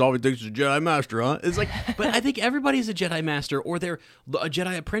full of himself. He thinks he's a Jedi Master, huh? It's like, but I think everybody's a Jedi Master, or they're a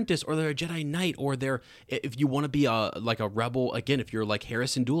Jedi Apprentice, or they're a Jedi Knight, or they're, if you want to be a rebel, again, if you're like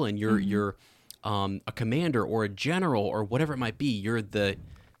Harrison Doolin, you're a commander or a general or whatever it might be, you're the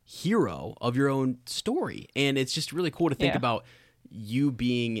hero of your own story. And it's just really cool to think about you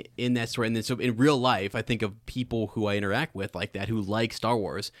being in that story. And then so in real life, I think of people who I interact with like that, who like Star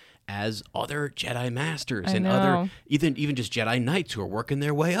Wars, as other Jedi Masters and other even just Jedi Knights who are working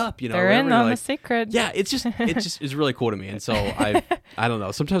their way up, you know. They're in on the secret. Yeah, it's really cool to me. And so I don't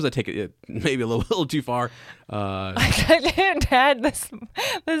know, sometimes I take it maybe a little too far. Dad, this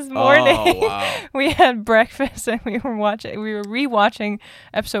morning, oh, wow. we had breakfast and we were rewatching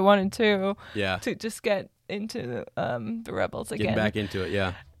episode 1 and 2 to just get into the Rebels again. Getting back into it,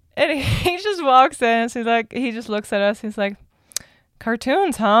 yeah. And he just walks in and he's like, he just looks at us, he's like,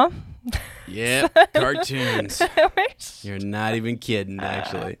 cartoons, huh? Yeah, cartoons. You're not even kidding,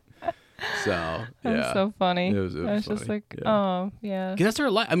 actually. So, yeah. That's so funny. It was I was funny. just like, oh, yeah. Because that's our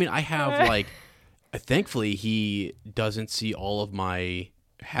life. I mean, I have, like, thankfully, he doesn't see all of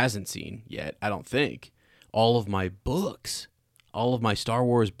hasn't seen yet, I don't think, all of my books. All of my Star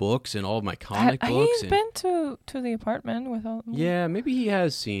Wars books and all of my comic books. He's been to the apartment with all. Yeah, maybe he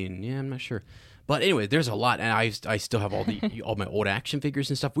has seen. Yeah, I'm not sure. But anyway, there's a lot, and I still have all my old action figures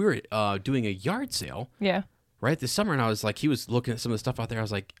and stuff. We were doing a yard sale. Yeah. Right this summer, and I was like, he was looking at some of the stuff out there. I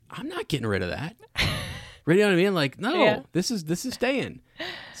was like, I'm not getting rid of that. You know what I mean? Like, no, this is staying.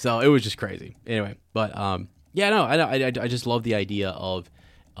 So it was just crazy. Anyway, but I just love the idea of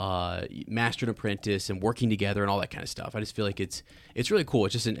master and apprentice and working together and all that kind of stuff. I just feel like it's really cool.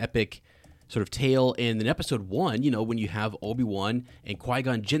 It's just an epic sort of tale. And in episode 1, you know, when you have Obi-Wan and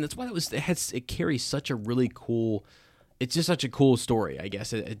Qui-Gon Jinn, that's why it carries such a really cool. It's just such a cool story, I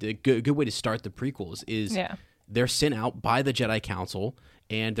guess. A good way to start the prequels is they're sent out by the Jedi Council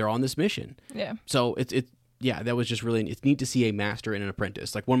and they're on this mission. Yeah. So that was just really, it's neat to see a master and an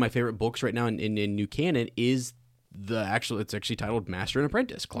apprentice. Like one of my favorite books right now in new canon is it's actually titled Master and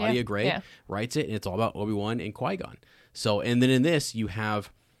Apprentice. Claudia Gray writes it, and it's all about Obi-Wan and Qui-Gon. So, and then in this, you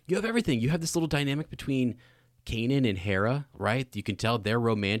have everything. You have this little dynamic between Kanan and Hera, right? You can tell they're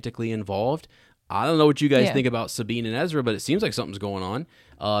romantically involved. I don't know what you guys think about Sabine and Ezra, but it seems like something's going on.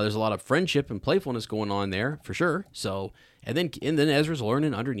 There's a lot of friendship and playfulness going on there, for sure. So, and then Ezra's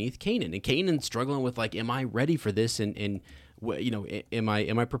learning underneath Kanan, and Kanan's struggling with like, am I ready for this? And you know, am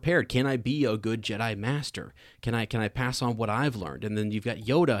I prepared? Can I be a good Jedi Master? Can I pass on what I've learned? And then you've got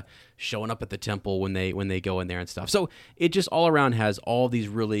Yoda showing up at the temple when they go in there and stuff. So it just all around has all these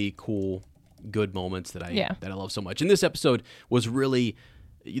really cool, good moments that I love so much. And this episode was really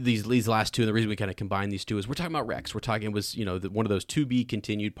these last two. And the reason we kind of combined these two is we're talking about Rex. It was one of those to be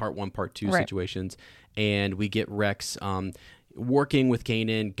continued part 1, part 2 situations, and we get Rex. Working with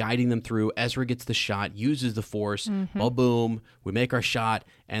Kanan, guiding them through. Ezra gets the shot, uses the Force, boom, we make our shot,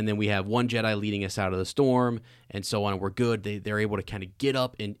 and then we have one Jedi leading us out of the storm, and so on, and we're good. They're able to kind of get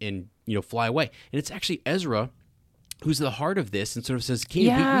up and fly away. And it's actually Ezra who's the heart of this and sort of says,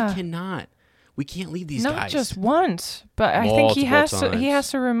 Kanan, we can't leave these guys. Not just once, but I think he has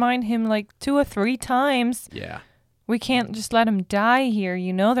to remind him like 2 or 3 times. Yeah. We can't just let them die here.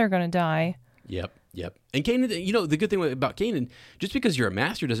 You know they're going to die. Yep. And Kanan, the good thing about Kanan, just because you're a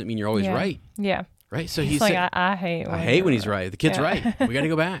master doesn't mean you're always right. Yeah. Right? So he's like, I hate when he's right. The kid's right. We got to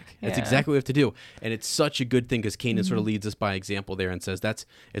go back. That's exactly what we have to do. And it's such a good thing because Kanan sort of leads us by example there and says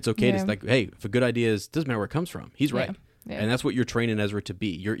it's okay to like, hey, if a good idea doesn't matter where it comes from. He's right. Yeah. And that's what you're training Ezra to be.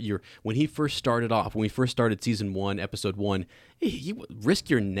 You're when he first started off, when we first started season 1, episode 1, you risk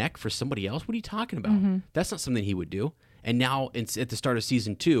your neck for somebody else? What are you talking about? That's not something he would do. And now at the start of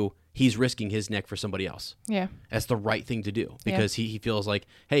season 2, he's risking his neck for somebody else. Yeah. That's the right thing to do because he feels like,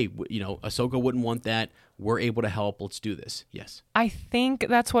 hey, Ahsoka wouldn't want that. We're able to help. Let's do this. Yes. I think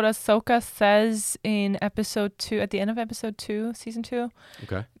that's what Ahsoka says in episode 2, at the end of episode 2, season 2.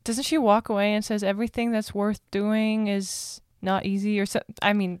 Okay. Doesn't she walk away and says everything that's worth doing is not easy or so?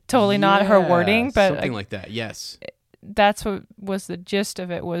 I mean, totally not her wording, but something like that. Yes. That's what was the gist of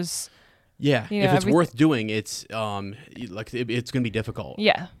it was. Yeah, if it's worth doing, it's it's going to be difficult.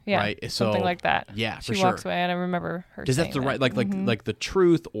 Yeah, right. So something like that. Yeah, for sure. She walks away, and I remember her. Because that's the right, like the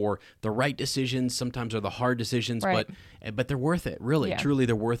truth or the right decisions. Sometimes are the hard decisions, but they're worth it. Really, truly,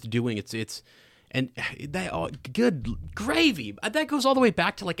 they're worth doing. And that good gravy. That goes all the way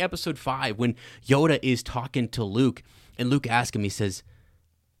back to like episode 5 when Yoda is talking to Luke. And Luke asks him, he says,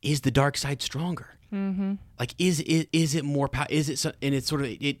 is the dark side stronger? Mm-hmm. Like, is it more power? Is it so, and it's sort of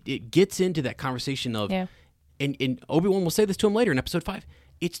it gets into that conversation of, and Obi-Wan will say this to him later in episode 5.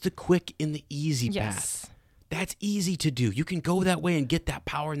 It's the quick and the easy path. That's easy to do. You can go that way and get that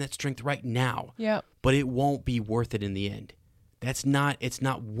power and that strength right now. Yeah. But it won't be worth it in the end. It's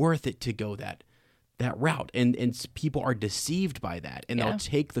not worth it to go that route. And people are deceived by that. And they'll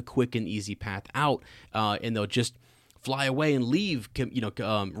take the quick and easy path out, and they'll just fly away and leave,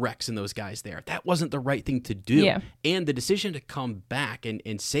 Rex and those guys there. That wasn't the right thing to do. Yeah. And the decision to come back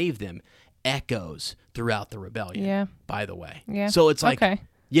and save them echoes throughout the rebellion, by the way. Yeah. So it's like,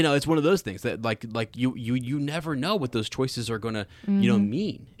 it's one of those things that like you never know what those choices are going to,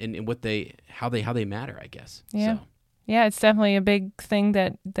 mean and what how they matter, I guess. Yeah. So. Yeah, it's definitely a big thing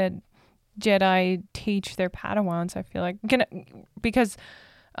that Jedi teach their Padawans, I feel like. Because,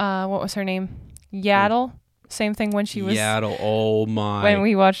 what was her name? Yaddle. Same thing when she was... Yaddle, oh my. When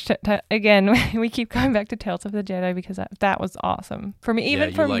we watched... again, we keep going back to Tales of the Jedi because that was awesome. For me,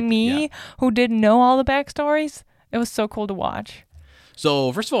 even for me, who didn't know all the backstories, it was so cool to watch.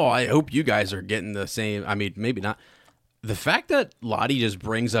 So, first of all, I hope you guys are getting the same... I mean, maybe not. The fact that Lottie just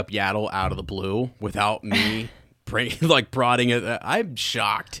brings up Yaddle out of the blue without me... prodding it. I'm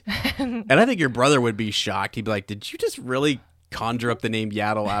shocked. And I think your brother would be shocked. He'd be like, did you just really conjure up the name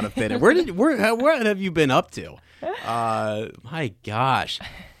Yaddle out of thin air? What have you been up to? My gosh.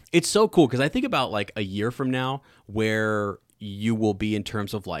 It's so cool because I think about like a year from now where you will be in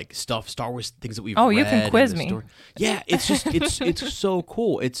terms of like stuff, Star Wars things that we've read. Oh, you can quiz me. Yeah, it's just, it's so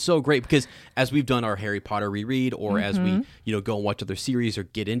cool. It's so great because as we've done our Harry Potter reread or as we, go and watch other series or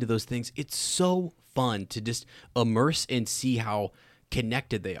get into those things, it's so fun to just immerse and see how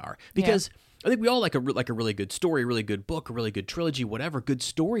connected they are. Because I think we all like a really good story, a really good book, a really good trilogy, whatever, good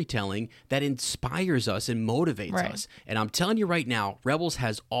storytelling that inspires us and motivates us. And I'm telling you right now, Rebels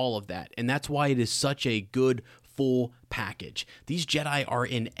has all of that. And that's why it is such a good full package. These Jedi are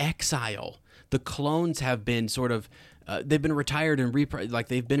in exile. The clones have been sort of they've been retired and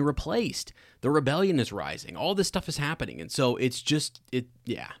they've been replaced. The rebellion is rising. All this stuff is happening. And so it's just it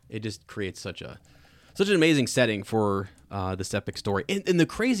just creates such an amazing setting for this epic story. And the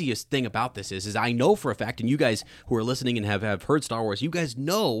craziest thing about this is I know for a fact, and you guys who are listening and have heard Star Wars, you guys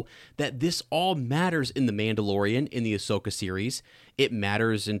know that this all matters in The Mandalorian, in the Ahsoka series. It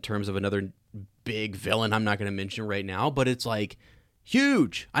matters in terms of another big villain I'm not going to mention right now, but it's like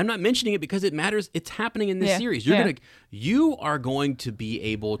huge. I'm not mentioning it because it matters. It's happening in this series. You are going to be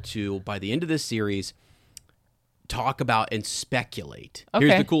able to, by the end of this series, talk about and speculate. Okay.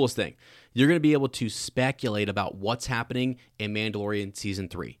 Here's the coolest thing. You're going to be able to speculate about what's happening in Mandalorian Season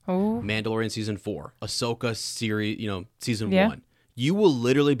 3, Mandalorian Season 4, Ahsoka series, Season 1. You will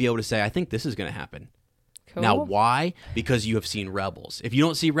literally be able to say, I think this is going to happen. Cool. Now, why? Because you have seen Rebels. If you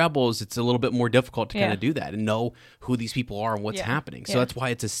don't see Rebels, it's a little bit more difficult to kind of do that and know who these people are and what's happening. So that's why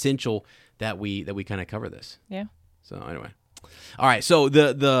it's essential that we kind of cover this. Yeah. So anyway. All right, so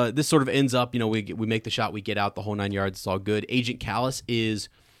this sort of ends up, we make the shot, we get out the whole 9 yards, it's all good. Agent Callus is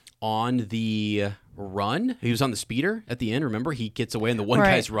on the run. He was on the speeder at the end, remember? He gets away and the one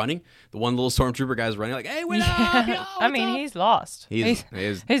guy's running. The one little stormtrooper guy's running like, hey, wait up! Yo, I mean, he's lost. He's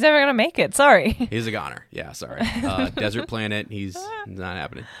never going to make it, sorry. He's a goner. Yeah, sorry. Desert planet, he's not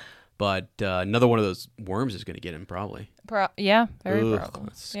happening. But another one of those worms is going to get him probably. Very probably.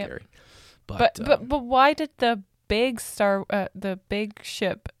 That's scary. But why did the big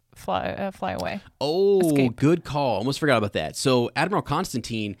ship fly away? Escape. Good call. Almost forgot about that. So Admiral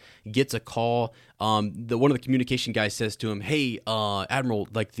Constantine gets a call. One of the communication guys says to him, "Hey, Admiral,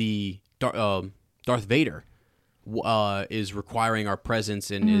 like the Darth Vader is requiring our presence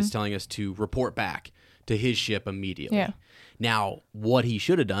and is telling us to report back to his ship immediately." Yeah. Now, what he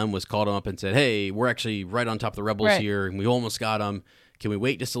should have done was called him up and said, "Hey, we're actually right on top of the rebels here, and we almost got them. Can we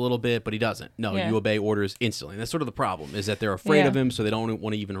wait just a little bit?" But he doesn't. No, you obey orders instantly. And that's sort of the problem, is that they're afraid of him, so they don't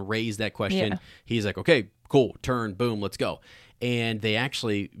want to even raise that question. Yeah. He's like, okay, cool, turn, boom, let's go. And they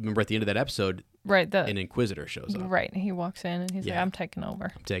actually, remember at the end of that episode, an Inquisitor shows up. Right, he walks in and he's like, I'm taking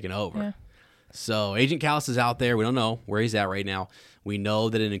over. Yeah. So Agent Callus is out there. We don't know where he's at right now. We know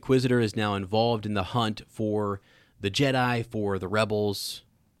that an Inquisitor is now involved in the hunt for the Jedi, for the rebels,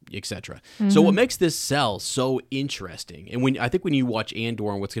 etc. So what makes this cell so interesting, and I think when you watch Andor,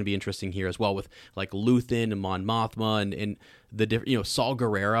 and what's going to be interesting here as well with like Luthen and Mon Mothma and the different, Saul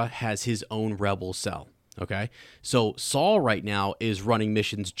Guerrera has his own rebel cell. Okay, so Saul right now is running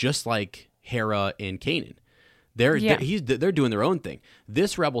missions just like Hera and Kanan. They're doing their own thing.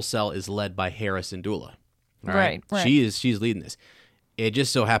 This rebel cell is led by Hera Syndulla. Right. She's leading this. It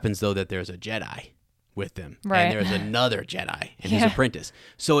just so happens though that there's a Jedi with them. Right. And there's another Jedi and his apprentice.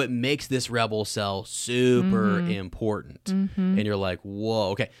 So it makes this rebel cell super important. And you're like, whoa,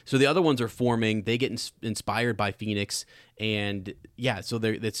 okay. So the other ones are forming. They get inspired by Phoenix. And yeah, so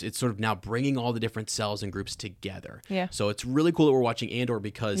it's sort of now bringing all the different cells and groups together. Yeah. So it's really cool that we're watching Andor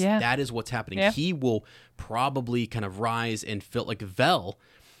because that is what's happening. Yeah. He will probably kind of rise and feel like Vel.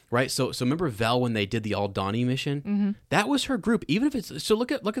 Right, so remember Vel when they did the Aldani mission? That was her group. Even if it's so, look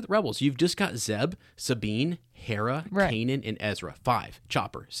at the rebels. You've just got Zeb, Sabine, Hera, Kanan, and Ezra. 5,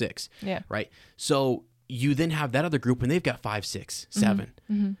 Chopper 6. Yeah. Right. So you then have that other group, and they've got 5, 6, 7,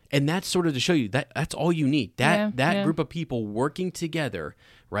 and that's sort of to show you that's all you need. That group of people working together,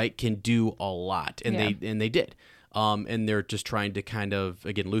 right, can do a lot, and they did. And they're just trying to kind of,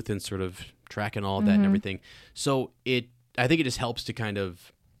 again, Luthen's sort of tracking all of that and everything. So I think it just helps to kind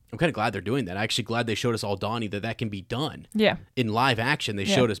of. I'm kind of glad they're doing that. I'm actually glad they showed us Aldani that can be done. Yeah. In live action, they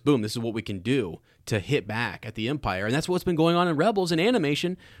showed us, boom, this is what we can do to hit back at the Empire. And that's what's been going on in Rebels and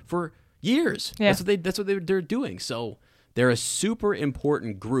animation for years. Yeah. That's what they're doing. So they're a super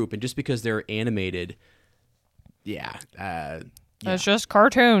important group. And just because they're animated, it's just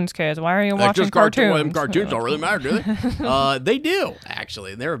cartoons, kids. Why are you watching cartoons? Cartoons don't really matter, do they? They do,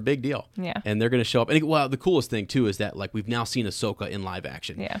 actually. They're a big deal. Yeah. And they're going to show up. And the coolest thing, too, is that like we've now seen Ahsoka in live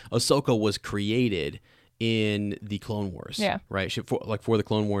action. Yeah. Ahsoka was created in the Clone Wars. Yeah. Right? For the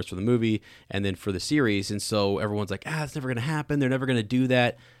Clone Wars, for the movie, and then for the series. And so everyone's like, it's never going to happen. They're never going to do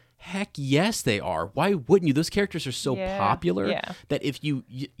that. Heck yes, they are. Why wouldn't you? Those characters are so popular that if you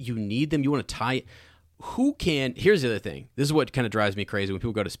need them, you want to tie it. Here's the other thing. This is what kind of drives me crazy when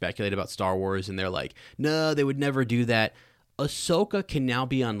people go to speculate about Star Wars and they're like, no, they would never do that. Ahsoka can now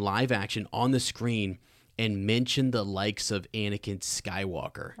be on live action on the screen and mention the likes of Anakin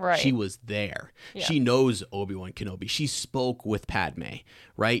Skywalker. Right. She was there. Yeah. She knows Obi-Wan Kenobi. She spoke with Padme,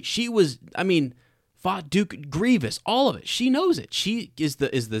 right? She was, fought Duke Grievous, all of it. She knows it. She is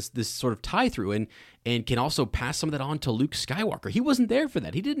this sort of tie through and can also pass some of that on to Luke Skywalker. He wasn't there for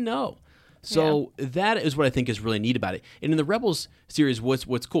that. He didn't know. So that is what I think is really neat about it. And in the Rebels series, what's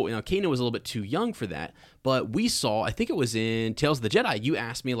cool, Kanan was a little bit too young for that, but we saw, I think it was in Tales of the Jedi, you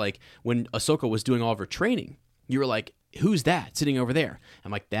asked me, like, when Ahsoka was doing all of her training, you were like, who's that sitting over there?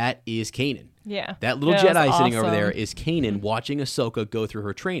 I'm like, that is Kanan. Yeah. That little Jedi sitting over there is Kanan watching Ahsoka go through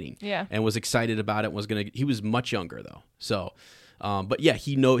her training. Yeah. And was excited about it, he was much younger, though. So... but yeah,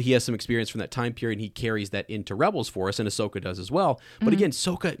 he has some experience from that time period, and he carries that into Rebels for us, and Ahsoka does as well. But again,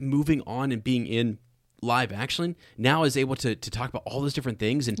 Ahsoka moving on and being in live action now is able to talk about all those different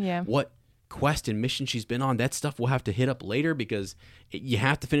things and what quest and mission she's been on. That stuff we'll have to hit up later because you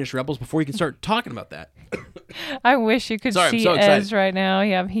have to finish Rebels before you can start talking about that. I wish you could see Ez right now.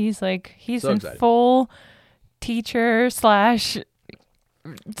 Yeah, he's so in full teacher / Star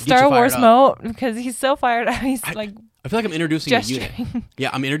Wars mode because he's so fired up. I feel like I'm introducing a unit. Yeah,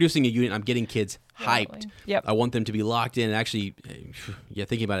 I'm introducing a unit. I'm getting kids hyped. Yep. I want them to be locked in. And actually,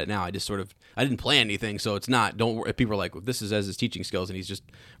 thinking about it now, I didn't plan anything, so it's not. Don't worry. People are like, well, this is Ez's teaching skills, and he's just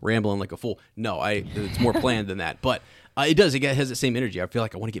rambling like a fool. No, it's more planned than that. But it does. It has the same energy. I feel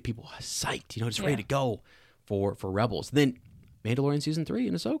like I want to get people psyched, just ready to go for Rebels. Then Mandalorian Season 3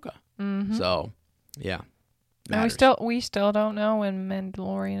 and Ahsoka. Mm-hmm. So, yeah. And we still don't know when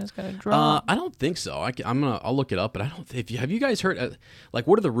Mandalorian is going to drop. I don't think so. I'll look it up, but I don't. Have you guys heard?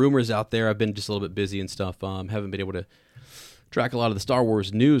 What are the rumors out there? I've been just a little bit busy and stuff. Haven't been able to track a lot of the Star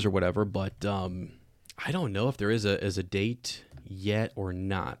Wars news or whatever. But I don't know if there is a date yet or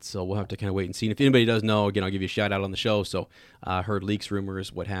not. So we'll have to kind of wait and see. And if anybody does know, again, I'll give you a shout out on the show. So heard leaks,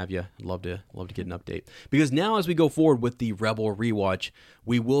 rumors, what have you. I'd love to get an update because now as we go forward with the Rebel rewatch,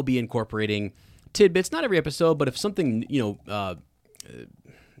 we will be incorporating tidbits, not every episode, but if something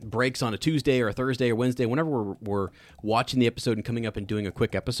breaks on a Tuesday or a Thursday or Wednesday, whenever we're watching the episode and coming up and doing a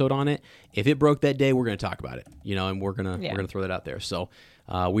quick episode on it, if it broke that day, we're going to talk about it, and we're gonna throw that out there. So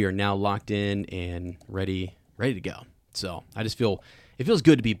we are now locked in and ready to go. So I just feel it feels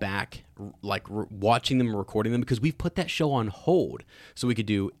good to be back, watching them and recording them, because we've put that show on hold so we could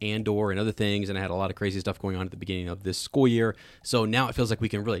do Andor and other things, and I had a lot of crazy stuff going on at the beginning of this school year. So now it feels like we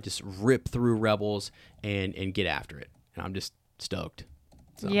can really just rip through Rebels and get after it, and I'm just stoked.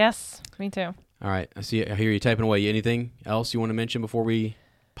 So. Yes, me too. All right, I hear you typing away. Anything else you want to mention before we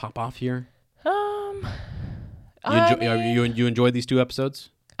pop off here? You enjoyed these 2 episodes?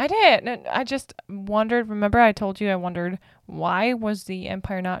 I did. I just wondered. Remember, I told you I wondered why was the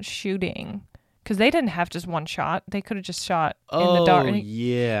Empire not shooting? Because they didn't have just one shot. They could have just shot in the dark.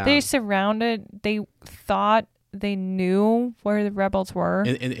 Yeah. They surrounded. They thought they knew where the rebels were.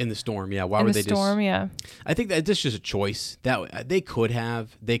 In the storm, yeah. Why in would the they storm, yeah. I think that this is just a choice that they could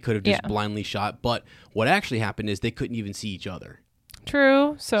have just blindly shot. But what actually happened is they couldn't even see each other.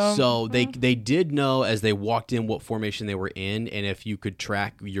 True. So they did know as they walked in what formation they were in, and if you could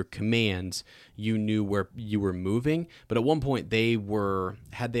track your commands, you knew where you were moving. But at one point,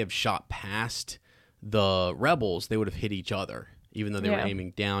 had they have shot past the rebels, they would have hit each other, even though they were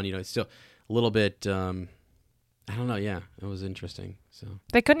aiming down. It's still a little bit. I don't know. Yeah, it was interesting. So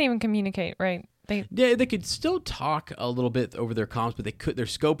they couldn't even communicate, right? They could still talk a little bit over their comms, but their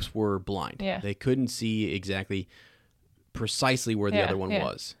scopes were blind. Yeah. They couldn't see exactly precisely where the other one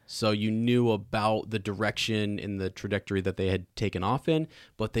was. So you knew about the direction and the trajectory that they had taken off in,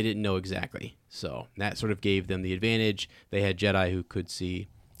 but they didn't know exactly. So that sort of gave them the advantage. They had Jedi who could see,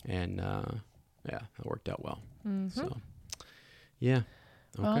 and that worked out well. Mm-hmm. So, yeah.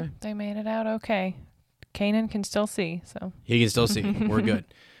 Okay. Well, they made it out okay. Kanan can still see, so. He can still see. We're good.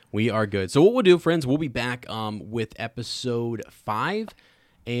 We are good. So what we'll do, friends, we'll be back with episode 5.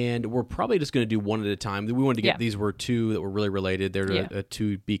 And we're probably just going to do one at a time. We wanted to get these were 2 that were really related. They're a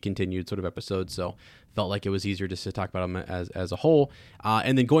to be continued sort of episode, so felt like it was easier just to talk about them as a whole.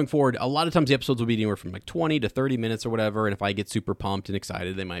 And then going forward, a lot of times the episodes will be anywhere from like 20 to 30 minutes or whatever. And if I get super pumped and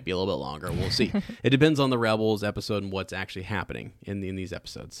excited, they might be a little bit longer. We'll see. It depends on the Rebels episode and what's actually happening in these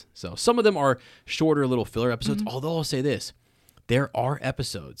episodes. So some of them are shorter little filler episodes. Although I'll say this, there are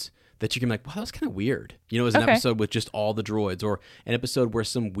episodes that you can be like, wow, that was kind of weird. As an episode with just all the droids, or an episode where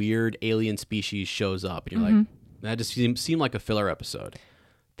some weird alien species shows up, and you're like, that just seemed like a filler episode.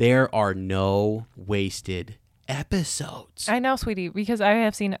 There are no wasted episodes. I know, sweetie, because I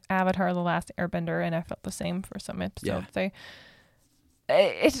have seen Avatar: The Last Airbender, and I felt the same for some episodes. Yeah.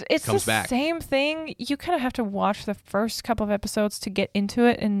 It's Comes the back. same thing. You kind of have to watch the first couple of episodes to get into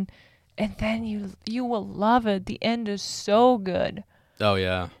it, and then you will love it. The end is so good. Oh,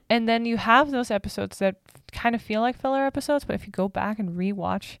 yeah. And then you have those episodes that kind of feel like filler episodes, but if you go back and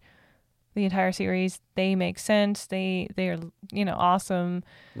rewatch the entire series, they make sense. They are, awesome.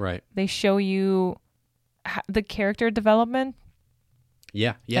 Right. They show you the character development.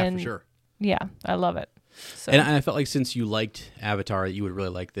 Yeah, for sure. Yeah, I love it. So. And I felt like since you liked Avatar, you would really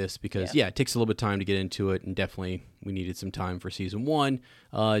like this because, it takes a little bit of time to get into it, and definitely we needed some time for season 1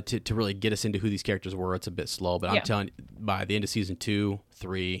 to really get us into who these characters were. It's a bit slow, but I'm telling you, by the end of season 2,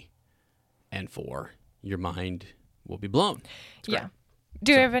 3, and 4, your mind will be blown. It's great.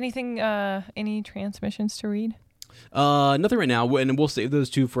 Do you have anything, any transmissions to read? Nothing right now, and we'll save those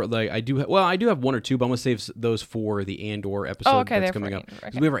 2 for I do have 1 or 2, but I'm gonna save those for the Andor episode that's coming up.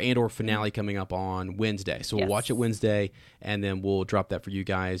 Okay. We have our Andor finale coming up on Wednesday, so we'll watch it Wednesday, and then we'll drop that for you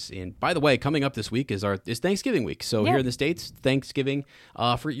guys. And by the way, coming up this week is Thanksgiving week. So here in the States, Thanksgiving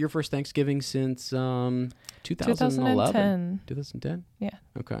for your first Thanksgiving since 2011. 2010. Yeah.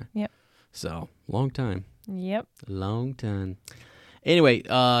 Okay. Yep. So long time. Yep. Long time. Anyway,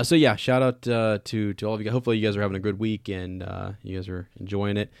 so yeah, shout out to all of you guys. Hopefully you guys are having a good week and you guys are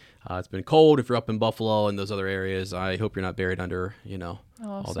enjoying it. It's been cold if you're up in Buffalo and those other areas. I hope you're not buried under,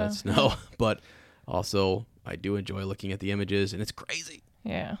 all that snow. But also, I do enjoy looking at the images, and it's crazy.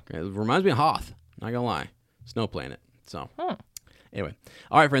 Yeah. It reminds me of Hoth, not gonna lie. Snow Planet. So. Anyway,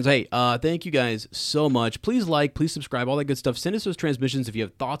 all right, friends. Hey, thank you guys so much. Please please subscribe, all that good stuff. Send us those transmissions if you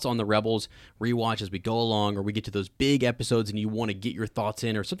have thoughts on the Rebels rewatch as we go along, or we get to those big episodes and you want to get your thoughts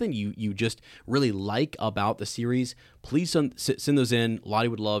in, or something you just really like about the series. Please send those in. Lottie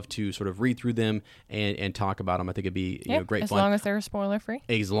would love to sort of read through them and talk about them. I think it'd be great fun. As long as they're spoiler free.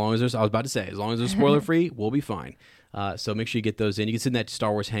 As long as I was about to say, as long as they're spoiler free, we'll be fine. So make sure you get those in. You can send that to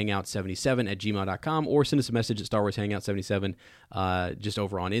StarWarsHangout77@gmail.com, or send us a message at StarWarsHangout77 just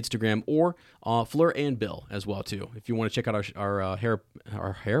over on Instagram, or Fleur and Bill as well too. If you want to check out our hair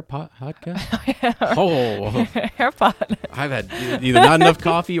podcast. Hair pod. I've had either not enough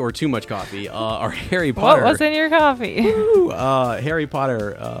coffee or too much coffee. Our Harry Potter. What was in your coffee? Harry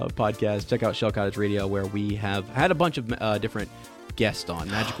Potter podcast. Check out Shell Cottage Radio, where we have had a bunch of different guest on,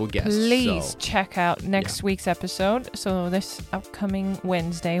 magical guests. Please check out next week's episode. So this upcoming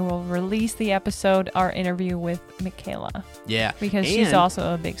Wednesday, we'll release the episode, our interview with Michaela. Yeah, because she's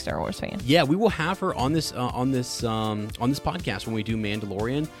also a big Star Wars fan. Yeah, we will have her on this podcast when we do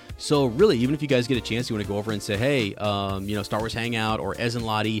Mandalorian. So really, even if you guys get a chance, you want to go over and say, hey, Star Wars Hangout or Ez and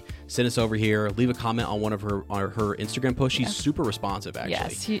Lottie, send us over here. Leave a comment on one of her Instagram posts. She's super responsive, actually.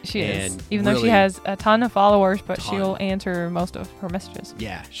 Yes, she is. Even though she has a ton of followers, but she'll answer most of her messages.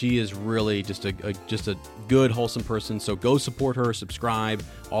 Yeah, she is really just a good, wholesome person. So go support her, subscribe,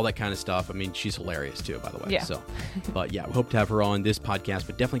 all that kind of stuff. I mean, she's hilarious too, by the way. Yeah. So, but yeah, we hope to have her on this podcast.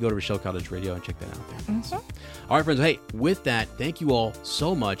 But definitely go to Rochelle Cottage Radio and check that out there. Mm-hmm. All right, friends. Hey, with that, thank you all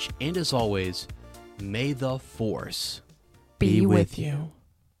so much, and as always, may the Force Be with you.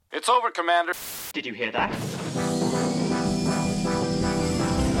 It's over, Commander. Did you hear that?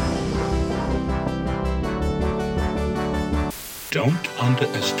 Don't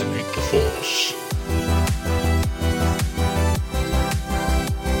underestimate the Force.